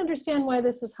 I can understand why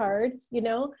this is hard,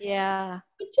 Yeah.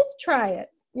 But just try it,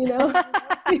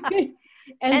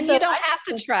 And so you don't have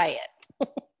to try it.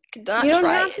 You don't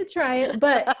have to try it.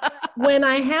 But when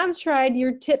I have tried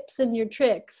your tips and your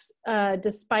tricks,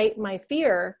 despite my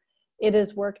fear, it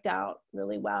has worked out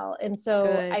really well. And so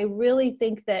good. I really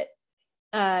think that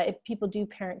if people do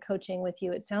parent coaching with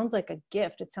you, it sounds like a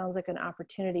gift. It sounds like an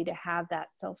opportunity to have that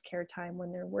self-care time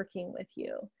when they're working with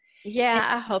you. Yeah,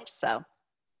 I hope so.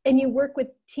 And you work with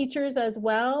teachers as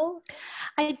well?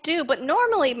 I do, but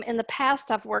normally in the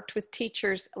past I've worked with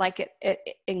teachers like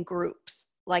in groups.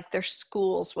 Like their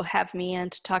schools will have me in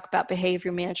to talk about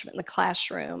behavior management in the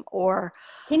classroom. Or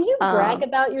can you brag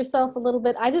about yourself a little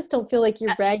bit? I just don't feel like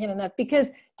you're bragging enough, because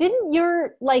didn't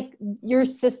your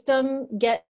system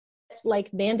get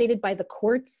mandated by the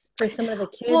courts for some of the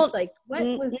kids? Well,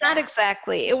 what was that? Not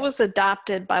exactly. It was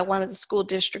adopted by one of the school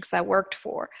districts I worked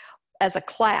for as a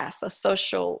class, a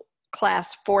social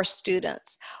class for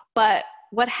students. But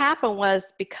what happened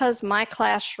was, because my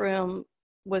classroom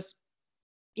was,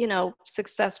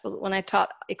 successful when I taught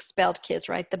expelled kids,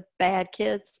 right? The bad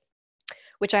kids,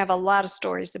 which I have a lot of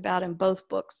stories about in both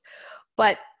books.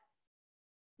 But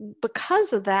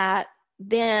because of that,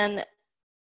 then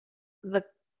the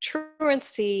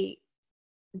truancy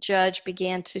judge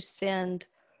began to send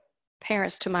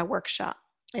parents to my workshop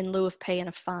in lieu of paying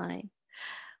a fine,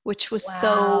 which was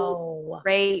so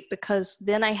great, because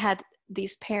then I had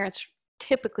these parents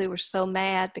typically were so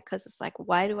mad, because it's like,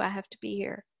 why do I have to be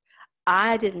here?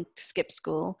 I didn't skip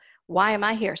school. Why am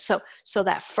I here? So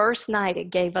that first night,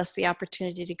 it gave us the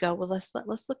opportunity to go, well,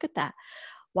 let's look at that.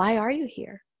 Why are you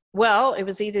here? Well, it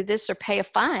was either this or pay a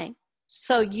fine.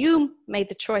 So you made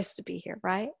the choice to be here,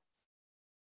 right?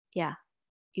 Yeah,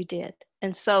 you did.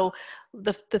 And so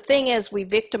the thing is, we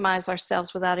victimize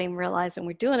ourselves without even realizing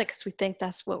we're doing it, because we think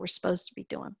that's what we're supposed to be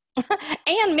doing.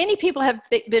 And many people have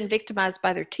been victimized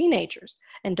by their teenagers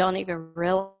and don't even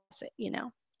realize it,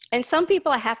 And some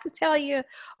people, I have to tell you,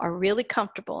 are really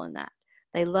comfortable in that.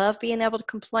 They love being able to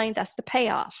complain. That's the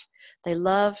payoff. They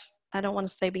love, I don't want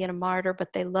to say being a martyr,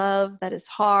 but they love that it's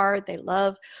hard. They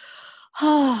love,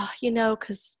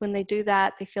 because when they do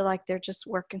that, they feel like they're just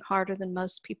working harder than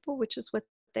most people, which is what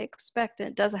they expect. And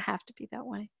it doesn't have to be that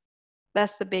way.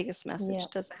 That's the biggest message. Yeah.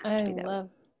 It doesn't have to be that way.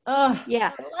 Oh,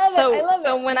 Yeah. I love it.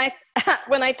 So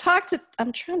when I talked to,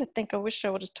 I'm trying to think, I wish I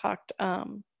would have talked,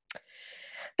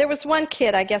 there was one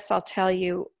kid, I guess I'll tell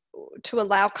you, to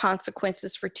allow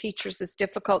consequences for teachers is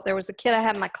difficult. There was a kid I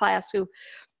had in my class who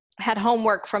had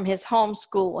homework from his home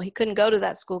school. He couldn't go to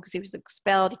that school because he was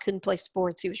expelled. He couldn't play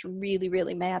sports. He was really,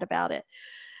 really mad about it.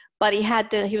 But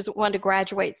he was wanting to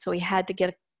graduate, so he had to get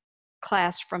a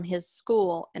class from his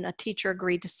school, and a teacher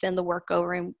agreed to send the work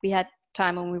over, and we had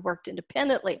time when we worked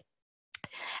independently.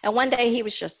 And one day he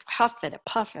was just huffing and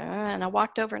puffing, and I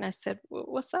walked over and I said,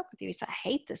 what's up with you? He said, I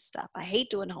hate this stuff. I hate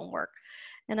doing homework.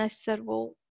 And I said,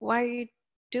 well, why are you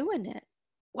doing it?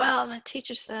 Well, my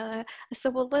teacher said, I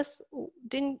said, well,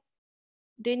 didn't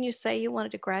you say you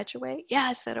wanted to graduate? Yeah,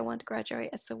 I said I wanted to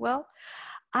graduate. I said, well,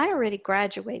 I already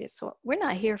graduated, so we're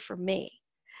not here for me.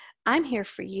 I'm here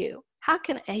for you. How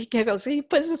can he goes, he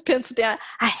puts his pencil down.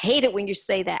 I hate it when you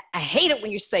say that. I hate it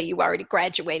when you say you already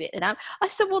graduated. And I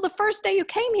said, well, the first day you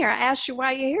came here, I asked you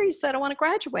why you're here. You said, I want to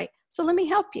graduate. So let me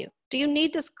help you. Do you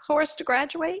need this course to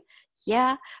graduate?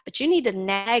 Yeah, but you need to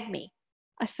nag me.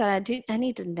 I said, I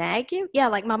need to nag you? Yeah,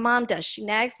 like my mom does. She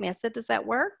nags me. I said, does that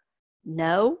work?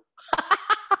 No.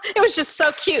 It was just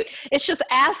so cute. It's just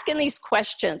asking these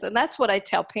questions. And that's what I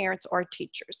tell parents or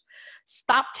teachers.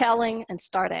 Stop telling and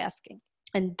start asking.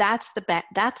 And that's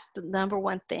the number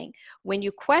one thing. When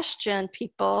you question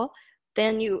people,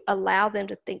 then you allow them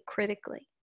to think critically.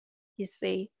 You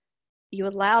see, you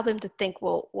allow them to think,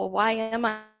 well, why am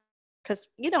I? Because,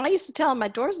 I used to tell them my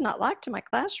door's not locked to my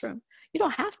classroom. You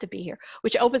don't have to be here,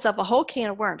 which opens up a whole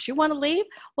can of worms. You want to leave?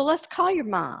 Well, let's call your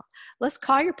mom. Let's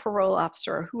call your parole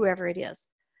officer or whoever it is.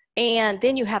 And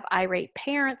then you have irate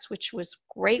parents, which was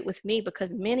great with me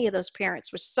because many of those parents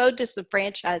were so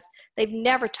disenfranchised, they've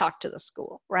never talked to the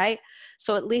school, right?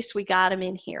 So at least we got them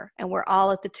in here and we're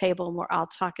all at the table and we're all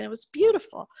talking. It was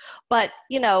beautiful. But,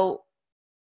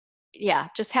 yeah,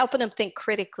 just helping them think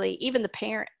critically, even the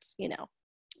parents,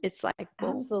 it's like,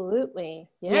 well, absolutely.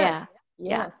 Yes. Yeah. Yes.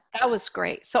 Yeah, that was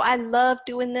great. So I love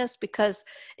doing this because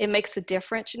it makes a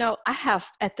difference. I have,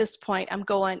 at this point, I'm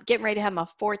getting ready to have my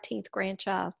 14th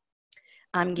grandchild.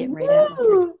 I'm getting ready to have my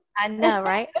 14th. I know,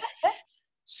 right?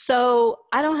 So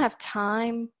I don't have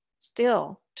time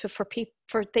still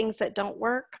for things that don't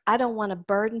work. I don't want to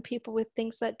burden people with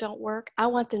things that don't work. I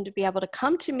want them to be able to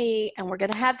come to me and we're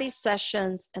going to have these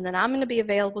sessions and then I'm going to be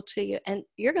available to you and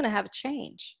you're going to have a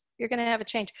change. You're going to have a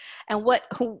change. And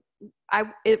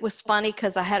it was funny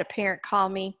because I had a parent call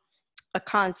me, a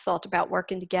consult about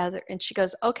working together. And she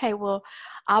goes, okay, well,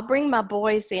 I'll bring my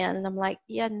boys in. And I'm like,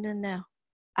 yeah, no,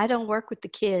 I don't work with the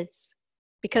kids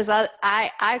because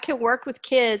I can work with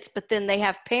kids, but then they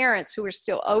have parents who are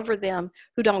still over them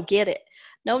who don't get it.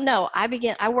 No,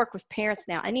 I work with parents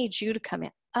now. I need you to come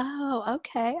in. Oh,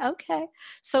 okay.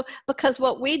 So, because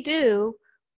what we do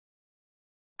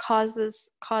causes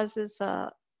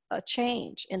a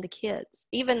change in the kids.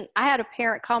 Even I had a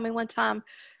parent call me one time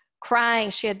crying.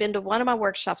 She had been to one of my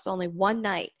workshops only one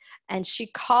night. And she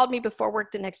called me before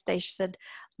work the next day. She said,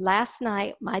 last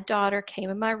night, my daughter came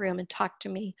in my room and talked to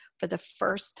me for the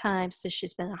first time since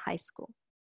she's been in high school.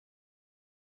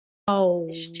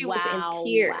 Oh, she was in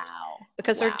tears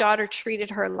because her daughter treated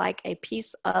her like a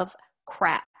piece of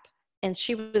crap. And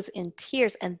she was in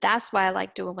tears. And that's why I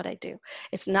like doing what I do.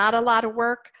 It's not a lot of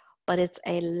work, but it's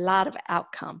a lot of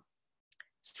outcome.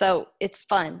 So it's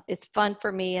fun. It's fun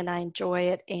for me and I enjoy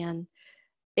it. And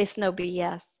it's no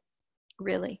BS,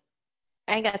 really.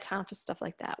 I ain't got time for stuff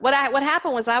like that. What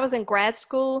happened was I was in grad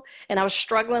school and I was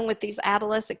struggling with these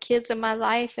adolescent kids in my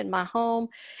life, in my home.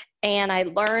 And I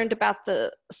learned about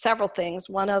the several things.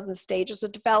 One of the stages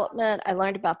of development. I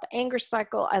learned about the anger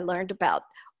cycle. I learned about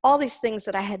all these things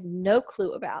that I had no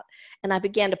clue about. And I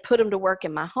began to put them to work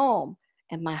in my home,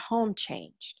 and my home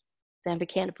changed. Then I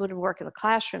began to put them to work in the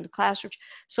classroom,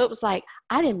 So it was like,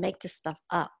 I didn't make this stuff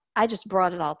up. I just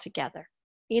brought it all together,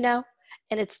 you know?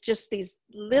 And it's just these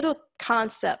little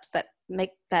concepts that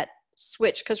make that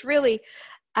switch. Because really,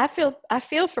 I feel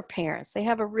for parents. They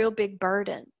have a real big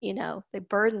burden, you know. They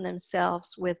burden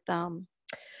themselves with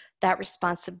that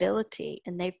responsibility,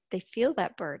 and they feel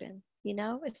that burden. You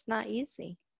know, it's not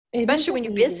easy, especially when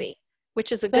you're busy,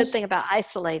 which is a good thing about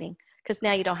isolating, because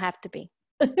now you don't have to be.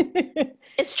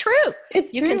 It's true.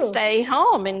 You can stay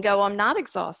home and go, I'm not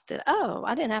exhausted. Oh,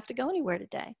 I didn't have to go anywhere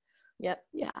today. Yep.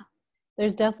 Yeah.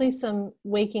 There's definitely some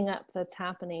waking up that's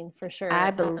happening for sure.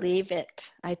 I believe it.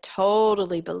 I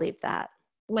totally believe that.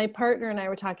 My partner and I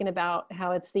were talking about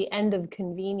how it's the end of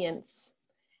convenience,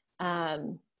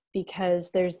 because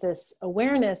there's this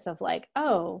awareness of like,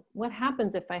 oh, what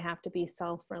happens if I have to be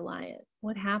self-reliant?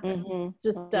 What happens? Mm-hmm.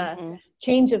 Just a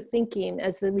change of thinking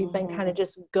as that we've been kind of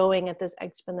just going at this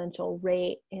exponential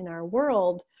rate in our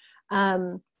world.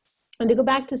 And to go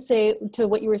back to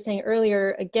what you were saying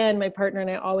earlier, again, my partner and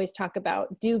I always talk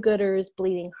about do-gooders,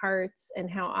 bleeding hearts, and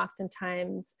how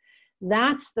oftentimes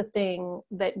that's the thing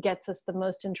that gets us the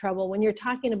most in trouble. When you're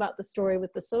talking about the story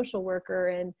with the social worker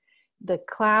and the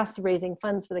class raising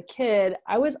funds for the kid,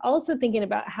 I was also thinking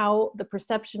about how the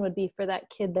perception would be for that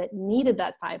kid that needed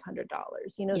that $500.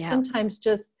 You know, sometimes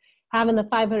just having the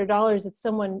 $500 that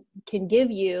someone can give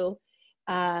you,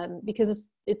 because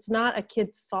it's not a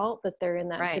kid's fault that they're in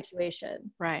that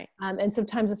situation. Right. And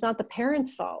sometimes it's not the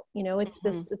parents' fault. You know, it's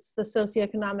it's the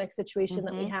socioeconomic situation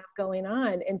that we have going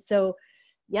on. And so,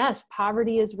 yes,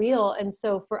 poverty is real. And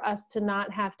so for us to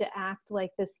not have to act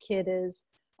like this kid is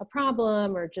a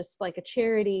problem or just like a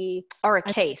charity or a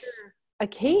case. A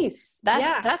case.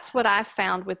 That's what I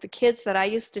found with the kids that I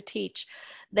used to teach.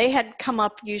 They had come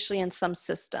up usually in some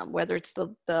system, whether it's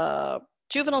the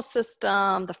juvenile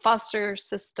system, the foster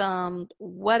system,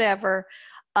 whatever,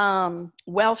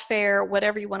 welfare,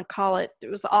 whatever you want to call it.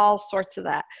 It was all sorts of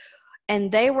that.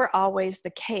 And they were always the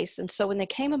case. And so when they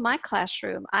came in my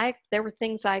classroom, there were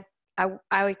things I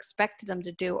expected them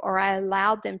to do, or I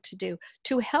allowed them to do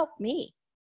to help me,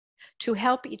 to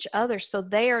help each other. So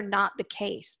they are not the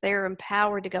case. They're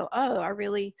empowered to go, oh, I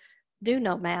really do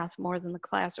know math more than the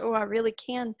class, or I really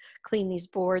can clean these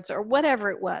boards, or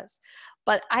whatever it was.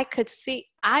 But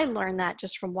I learned that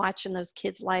just from watching those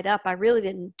kids light up. I really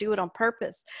didn't do it on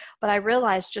purpose, but I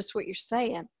realized just what you're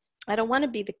saying. I don't want to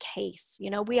be the case.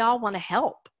 You know, we all want to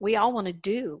help. We all want to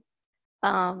do.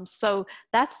 So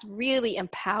that's really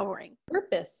empowering.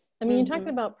 Purpose. I mean, you're talking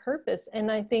about purpose.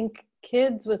 And I think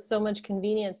kids with so much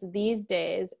convenience these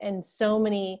days and so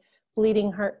many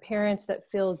bleeding heart parents that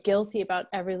feel guilty about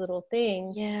every little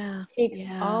thing takes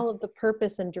all of the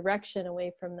purpose and direction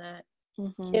away from that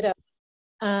kiddo.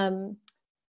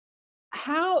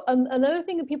 Another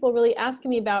thing that people are really asking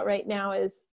me about right now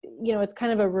is, you know, it's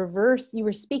kind of a reverse. You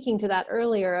were speaking to that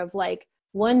earlier of like,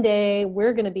 one day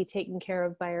we're going to be taken care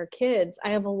of by our kids.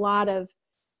 I have a lot of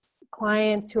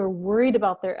clients who are worried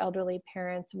about their elderly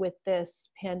parents with this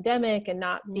pandemic and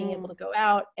not being able to go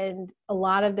out. And a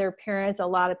lot of their parents, a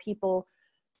lot of people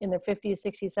in their 50s,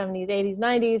 60s, 70s, 80s,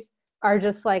 90s are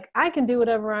just like, I can do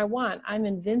whatever I want. I'm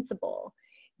invincible.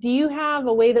 Do you have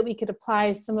a way that we could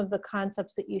apply some of the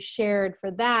concepts that you shared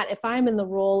for that? If I'm in the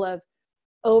role of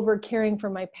over caring for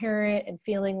my parent and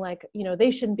feeling like, you know, they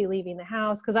shouldn't be leaving the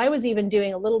house. Cause I was even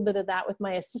doing a little bit of that with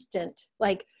my assistant.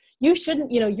 Like, you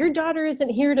shouldn't, you know, your daughter isn't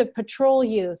here to patrol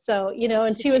you. So, you know,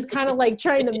 and she was kind of like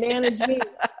trying to manage me.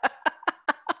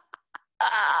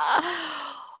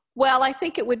 Well, I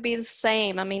think it would be the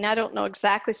same. I mean, I don't know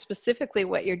exactly specifically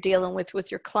what you're dealing with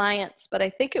your clients, but I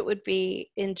think it would be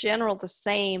in general the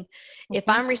same if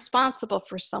I'm responsible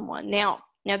for someone.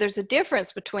 Now there's a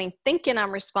difference between thinking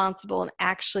I'm responsible and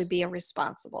actually being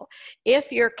responsible.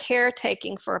 If you're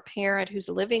caretaking for a parent who's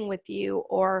living with you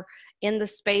or in the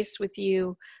space with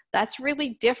you, that's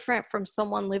really different from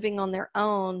someone living on their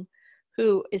own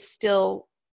who is still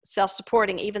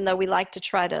self-supporting, even though we like to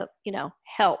try to, you know,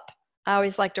 help. I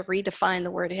always like to redefine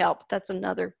the word help. That's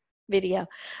another video.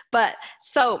 But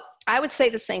so I would say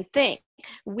the same thing.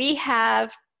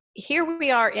 Here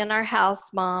we are in our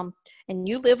house, Mom, and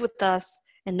you live with us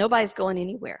and nobody's going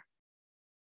anywhere.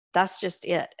 That's just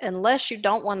it. Unless you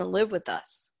don't want to live with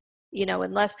us.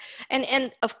 unless,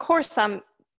 and of course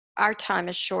our time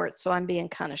is short, so I'm being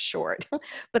kind of short,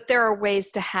 but there are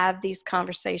ways to have these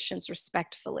conversations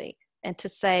respectfully and to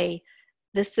say,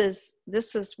 this is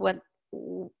what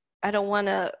I don't want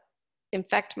to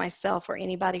infect myself or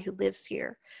anybody who lives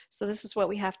here. So this is what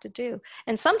we have to do.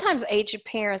 And sometimes aged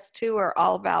parents too are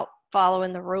all about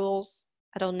following the rules.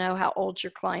 I don't know how old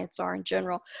your clients are in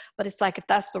general, but it's like, if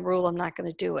that's the rule, I'm not going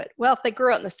to do it. Well, if they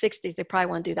grew up in the 60s, they probably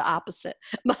want to do the opposite.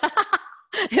 But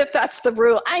if that's the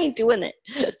rule, I ain't doing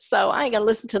it. So I ain't going to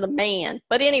listen to the man.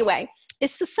 But anyway,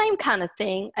 it's the same kind of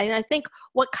thing. And I think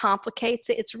what complicates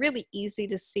it, it's really easy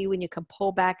to see when you can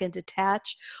pull back and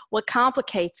detach. What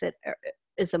complicates it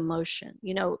is emotion,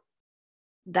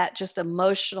 that just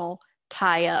emotional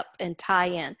tie up and tie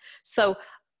in. So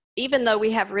even though we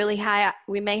may have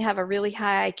a really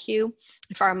high IQ,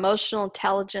 if our emotional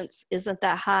intelligence isn't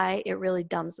that high, it really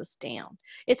dumbs us down.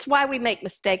 It's why we make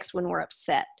mistakes when we're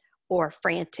upset or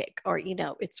frantic, or,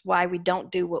 it's why we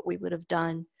don't do what we would have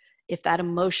done if that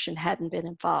emotion hadn't been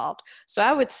involved. So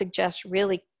I would suggest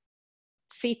really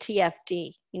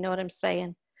CTFD. You know what I'm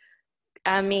saying?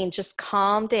 I mean, just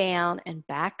calm down and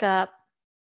back up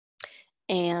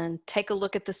and take a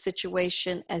look at the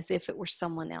situation as if it were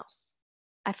someone else.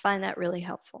 I find that really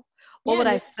helpful. What would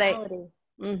I say?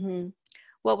 Mm-hmm.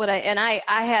 What would I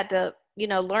had to,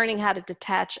 learning how to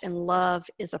detach and love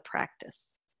is a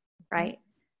practice, right?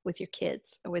 With your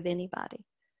kids or with anybody.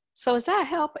 So does that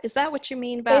help? Is that what you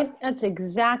mean about? That's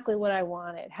exactly what I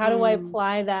wanted. How do I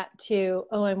apply that to,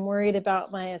 I'm worried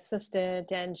about my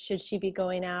assistant and should she be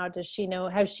going out? Does she know,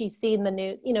 has she seen the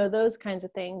news? Those kinds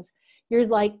of things. You're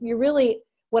really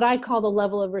what I call the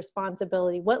level of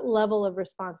responsibility. What level of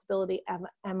responsibility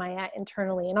am I at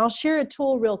internally? And I'll share a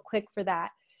tool real quick for that.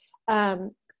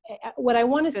 What I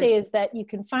want to say is that you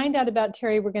can find out about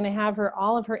Terri. We're going to have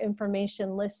all of her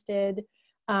information listed.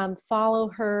 Follow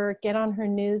her, get on her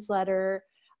newsletter,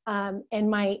 and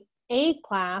my A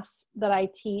class that I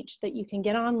teach that you can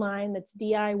get online, that's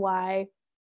DIY,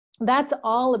 that's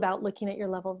all about looking at your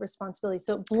level of responsibility.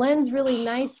 So it blends really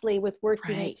nicely with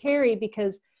working with Terri,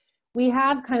 because we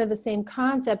have kind of the same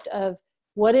concept of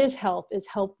what is help? Is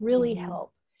help really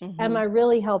help? Am I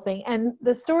really helping? And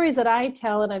the stories that I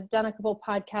tell, and I've done a couple of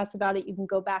podcasts about it, you can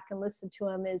go back and listen to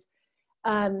them, is,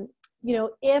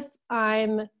 if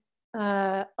I'm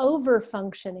over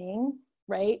functioning,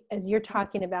 right, as you're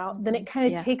talking about, then it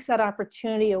kind of takes that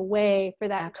opportunity away for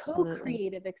that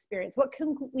co-creative experience. What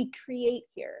can we create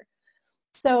here?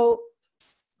 So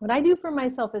what I do for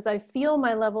myself is I feel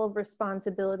my level of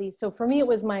responsibility. So for me, it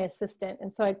was my assistant.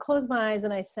 And so I close my eyes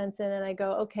and I sense it and I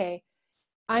go, okay,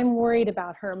 I'm worried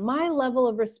about her. My level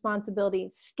of responsibility,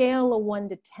 scale of 1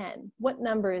 to 10. What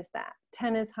number is that?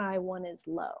 10 is high, 1 is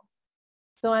low.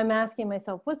 So I'm asking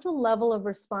myself, what's the level of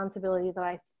responsibility that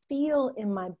I feel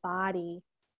in my body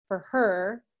for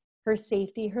her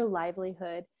safety, her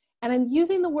livelihood? And I'm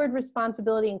using the word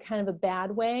responsibility in kind of a bad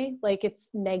way, like it's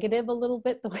negative a little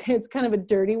bit, the way it's kind of a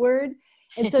dirty word.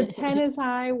 And so 10 is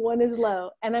high, 1 is low.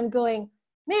 And I'm going,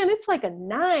 man, it's like a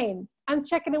 9. I'm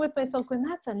checking in with myself going,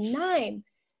 that's a 9.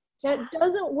 It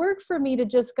doesn't work for me to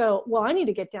just go, well, I need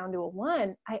to get down to a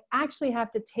 1. I actually have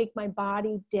to take my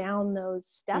body down those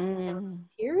steps, down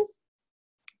the tiers.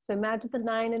 So imagine the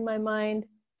 9 in my mind,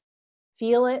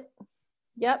 feel it.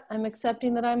 Yep, I'm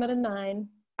accepting that I'm at a 9.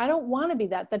 I don't want to be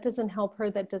that. That doesn't help her.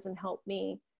 That doesn't help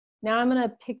me. Now I'm going to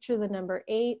picture the number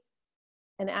 8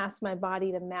 and ask my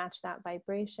body to match that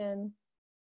vibration.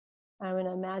 I'm going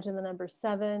to imagine the number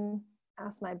 7,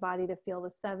 ask my body to feel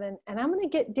the 7. And I'm going to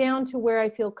get down to where I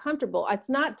feel comfortable. It's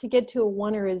not to get to a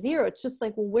 1 or a 0. It's just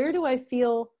like, well, where do I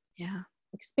feel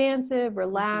expansive,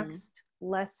 relaxed,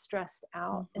 less stressed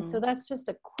out? And so that's just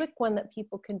a quick one that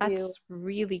people can do. That's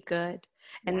really good.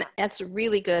 And that's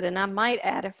really good. And I might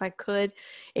add, if I could,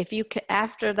 if you can,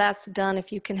 after that's done,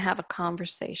 if you can have a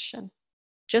conversation,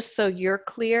 just so you're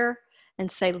clear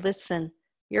and say, listen,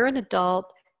 you're an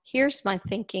adult. Here's my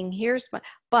thinking.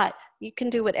 But you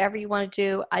can do whatever you want to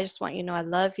do. I just want you to know I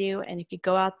love you. And if you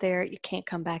go out there, you can't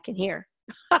come back in here.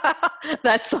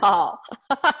 That's all.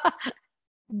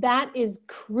 That is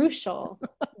crucial.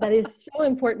 That is so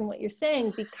important what you're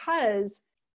saying, because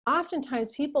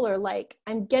oftentimes people are like,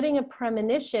 I'm getting a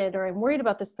premonition or I'm worried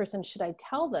about this person. Should I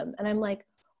tell them? And I'm like,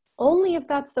 only if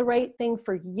that's the right thing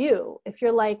for you. If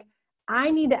you're like, I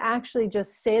need to actually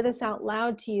just say this out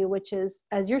loud to you, which is,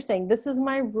 as you're saying, this is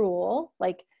my rule.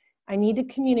 Like, I need to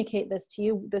communicate this to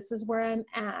you. This is where I'm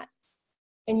at.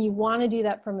 And you want to do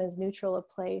that from as neutral a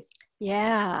place.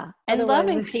 Yeah. And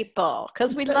loving people,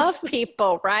 because we love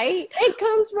people, right? It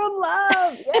comes from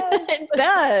love. Yes. It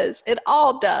does. It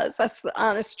all does. That's the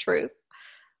honest truth.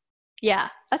 Yeah,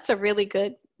 that's a really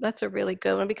good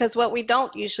one, because what we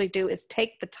don't usually do is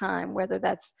take the time, whether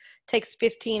that's takes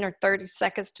 15 or 30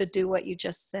 seconds to do what you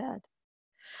just said.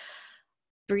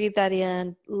 Breathe that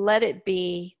in, let it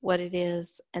be what it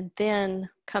is, and then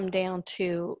come down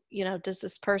to, does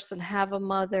this person have a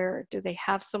mother? Do they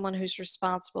have someone who's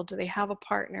responsible? Do they have a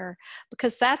partner?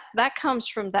 Because that comes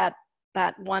from that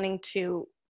wanting to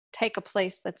take a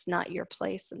place that's not your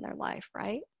place in their life,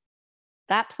 right?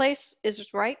 That place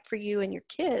is right for you and your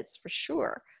kids, for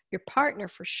sure, your partner,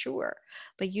 for sure,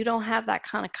 but you don't have that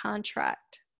kind of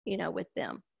contract, with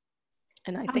them.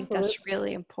 And I think Absolutely. that's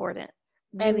really important,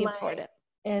 really important.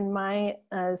 And my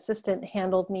assistant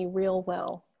handled me real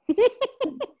well.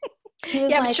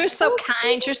 Yeah, but you're so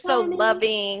kind. You're so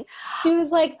loving. She was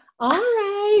like, all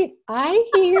right, I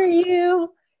hear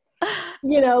you.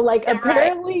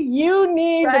 Apparently you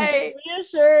need to be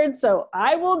reassured, so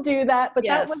I will do that. But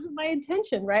that wasn't my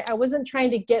intention, right? I wasn't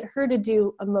trying to get her to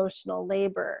do emotional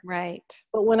labor. Right.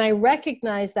 But when I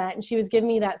recognized that, and she was giving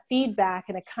me that feedback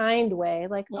in a kind way,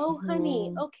 like, oh,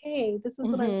 honey, okay, this is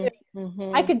what I'm doing.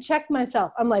 Mm-hmm. I could check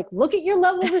myself. I'm like, look at your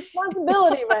level of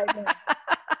responsibility right now.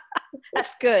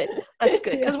 That's good. That's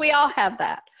good. Because we all have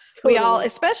that. Totally. We all,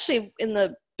 especially in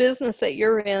the business that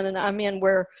you're in and I'm in,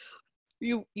 where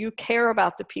you care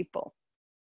about the people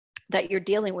that you're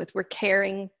dealing with. We're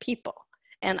caring people.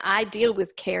 And I deal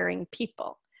with caring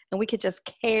people. And we could just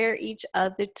care each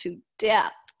other to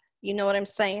death. You know what I'm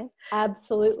saying?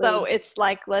 Absolutely. So it's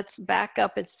like, let's back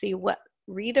up and see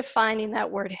redefining that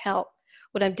word help.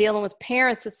 When I'm dealing with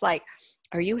parents, it's like,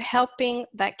 are you helping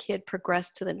that kid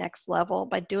progress to the next level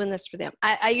by doing this for them?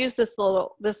 I use this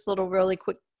little really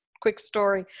quick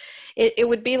story. It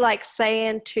would be like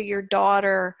saying to your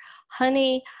daughter,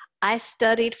 honey, I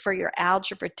studied for your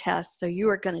algebra test, so you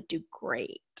are going to do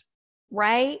great,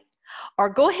 right? Or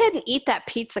go ahead and eat that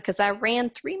pizza because I ran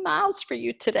 3 miles for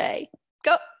you today.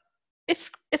 Go. It's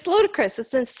ludicrous.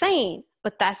 It's insane,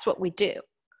 but that's what we do.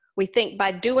 We think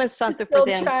by doing something for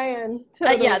them, trying.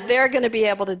 Totally. They're going to be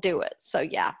able to do it. So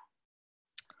yeah.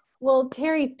 Well,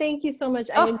 Terri, thank you so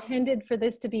much. I intended for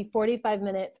this to be 45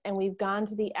 minutes and we've gone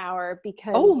to the hour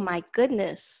because oh my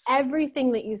goodness,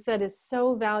 everything that you said is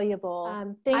so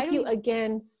valuable. Thank you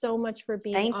again so much for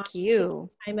being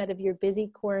time out of your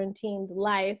busy quarantined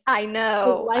life. I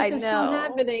know. Life is still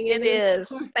happening. It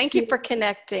is. Thank you for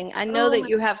connecting. I know that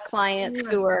you have clients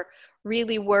who are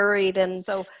really worried, and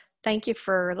so thank you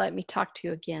for letting me talk to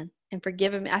you again and for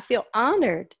giving me. I feel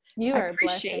honored. You are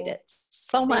appreciate it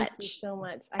so much. Thank you so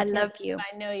much. I love you.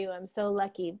 I know you. I'm so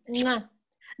lucky.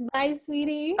 Bye,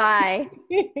 sweetie. Bye.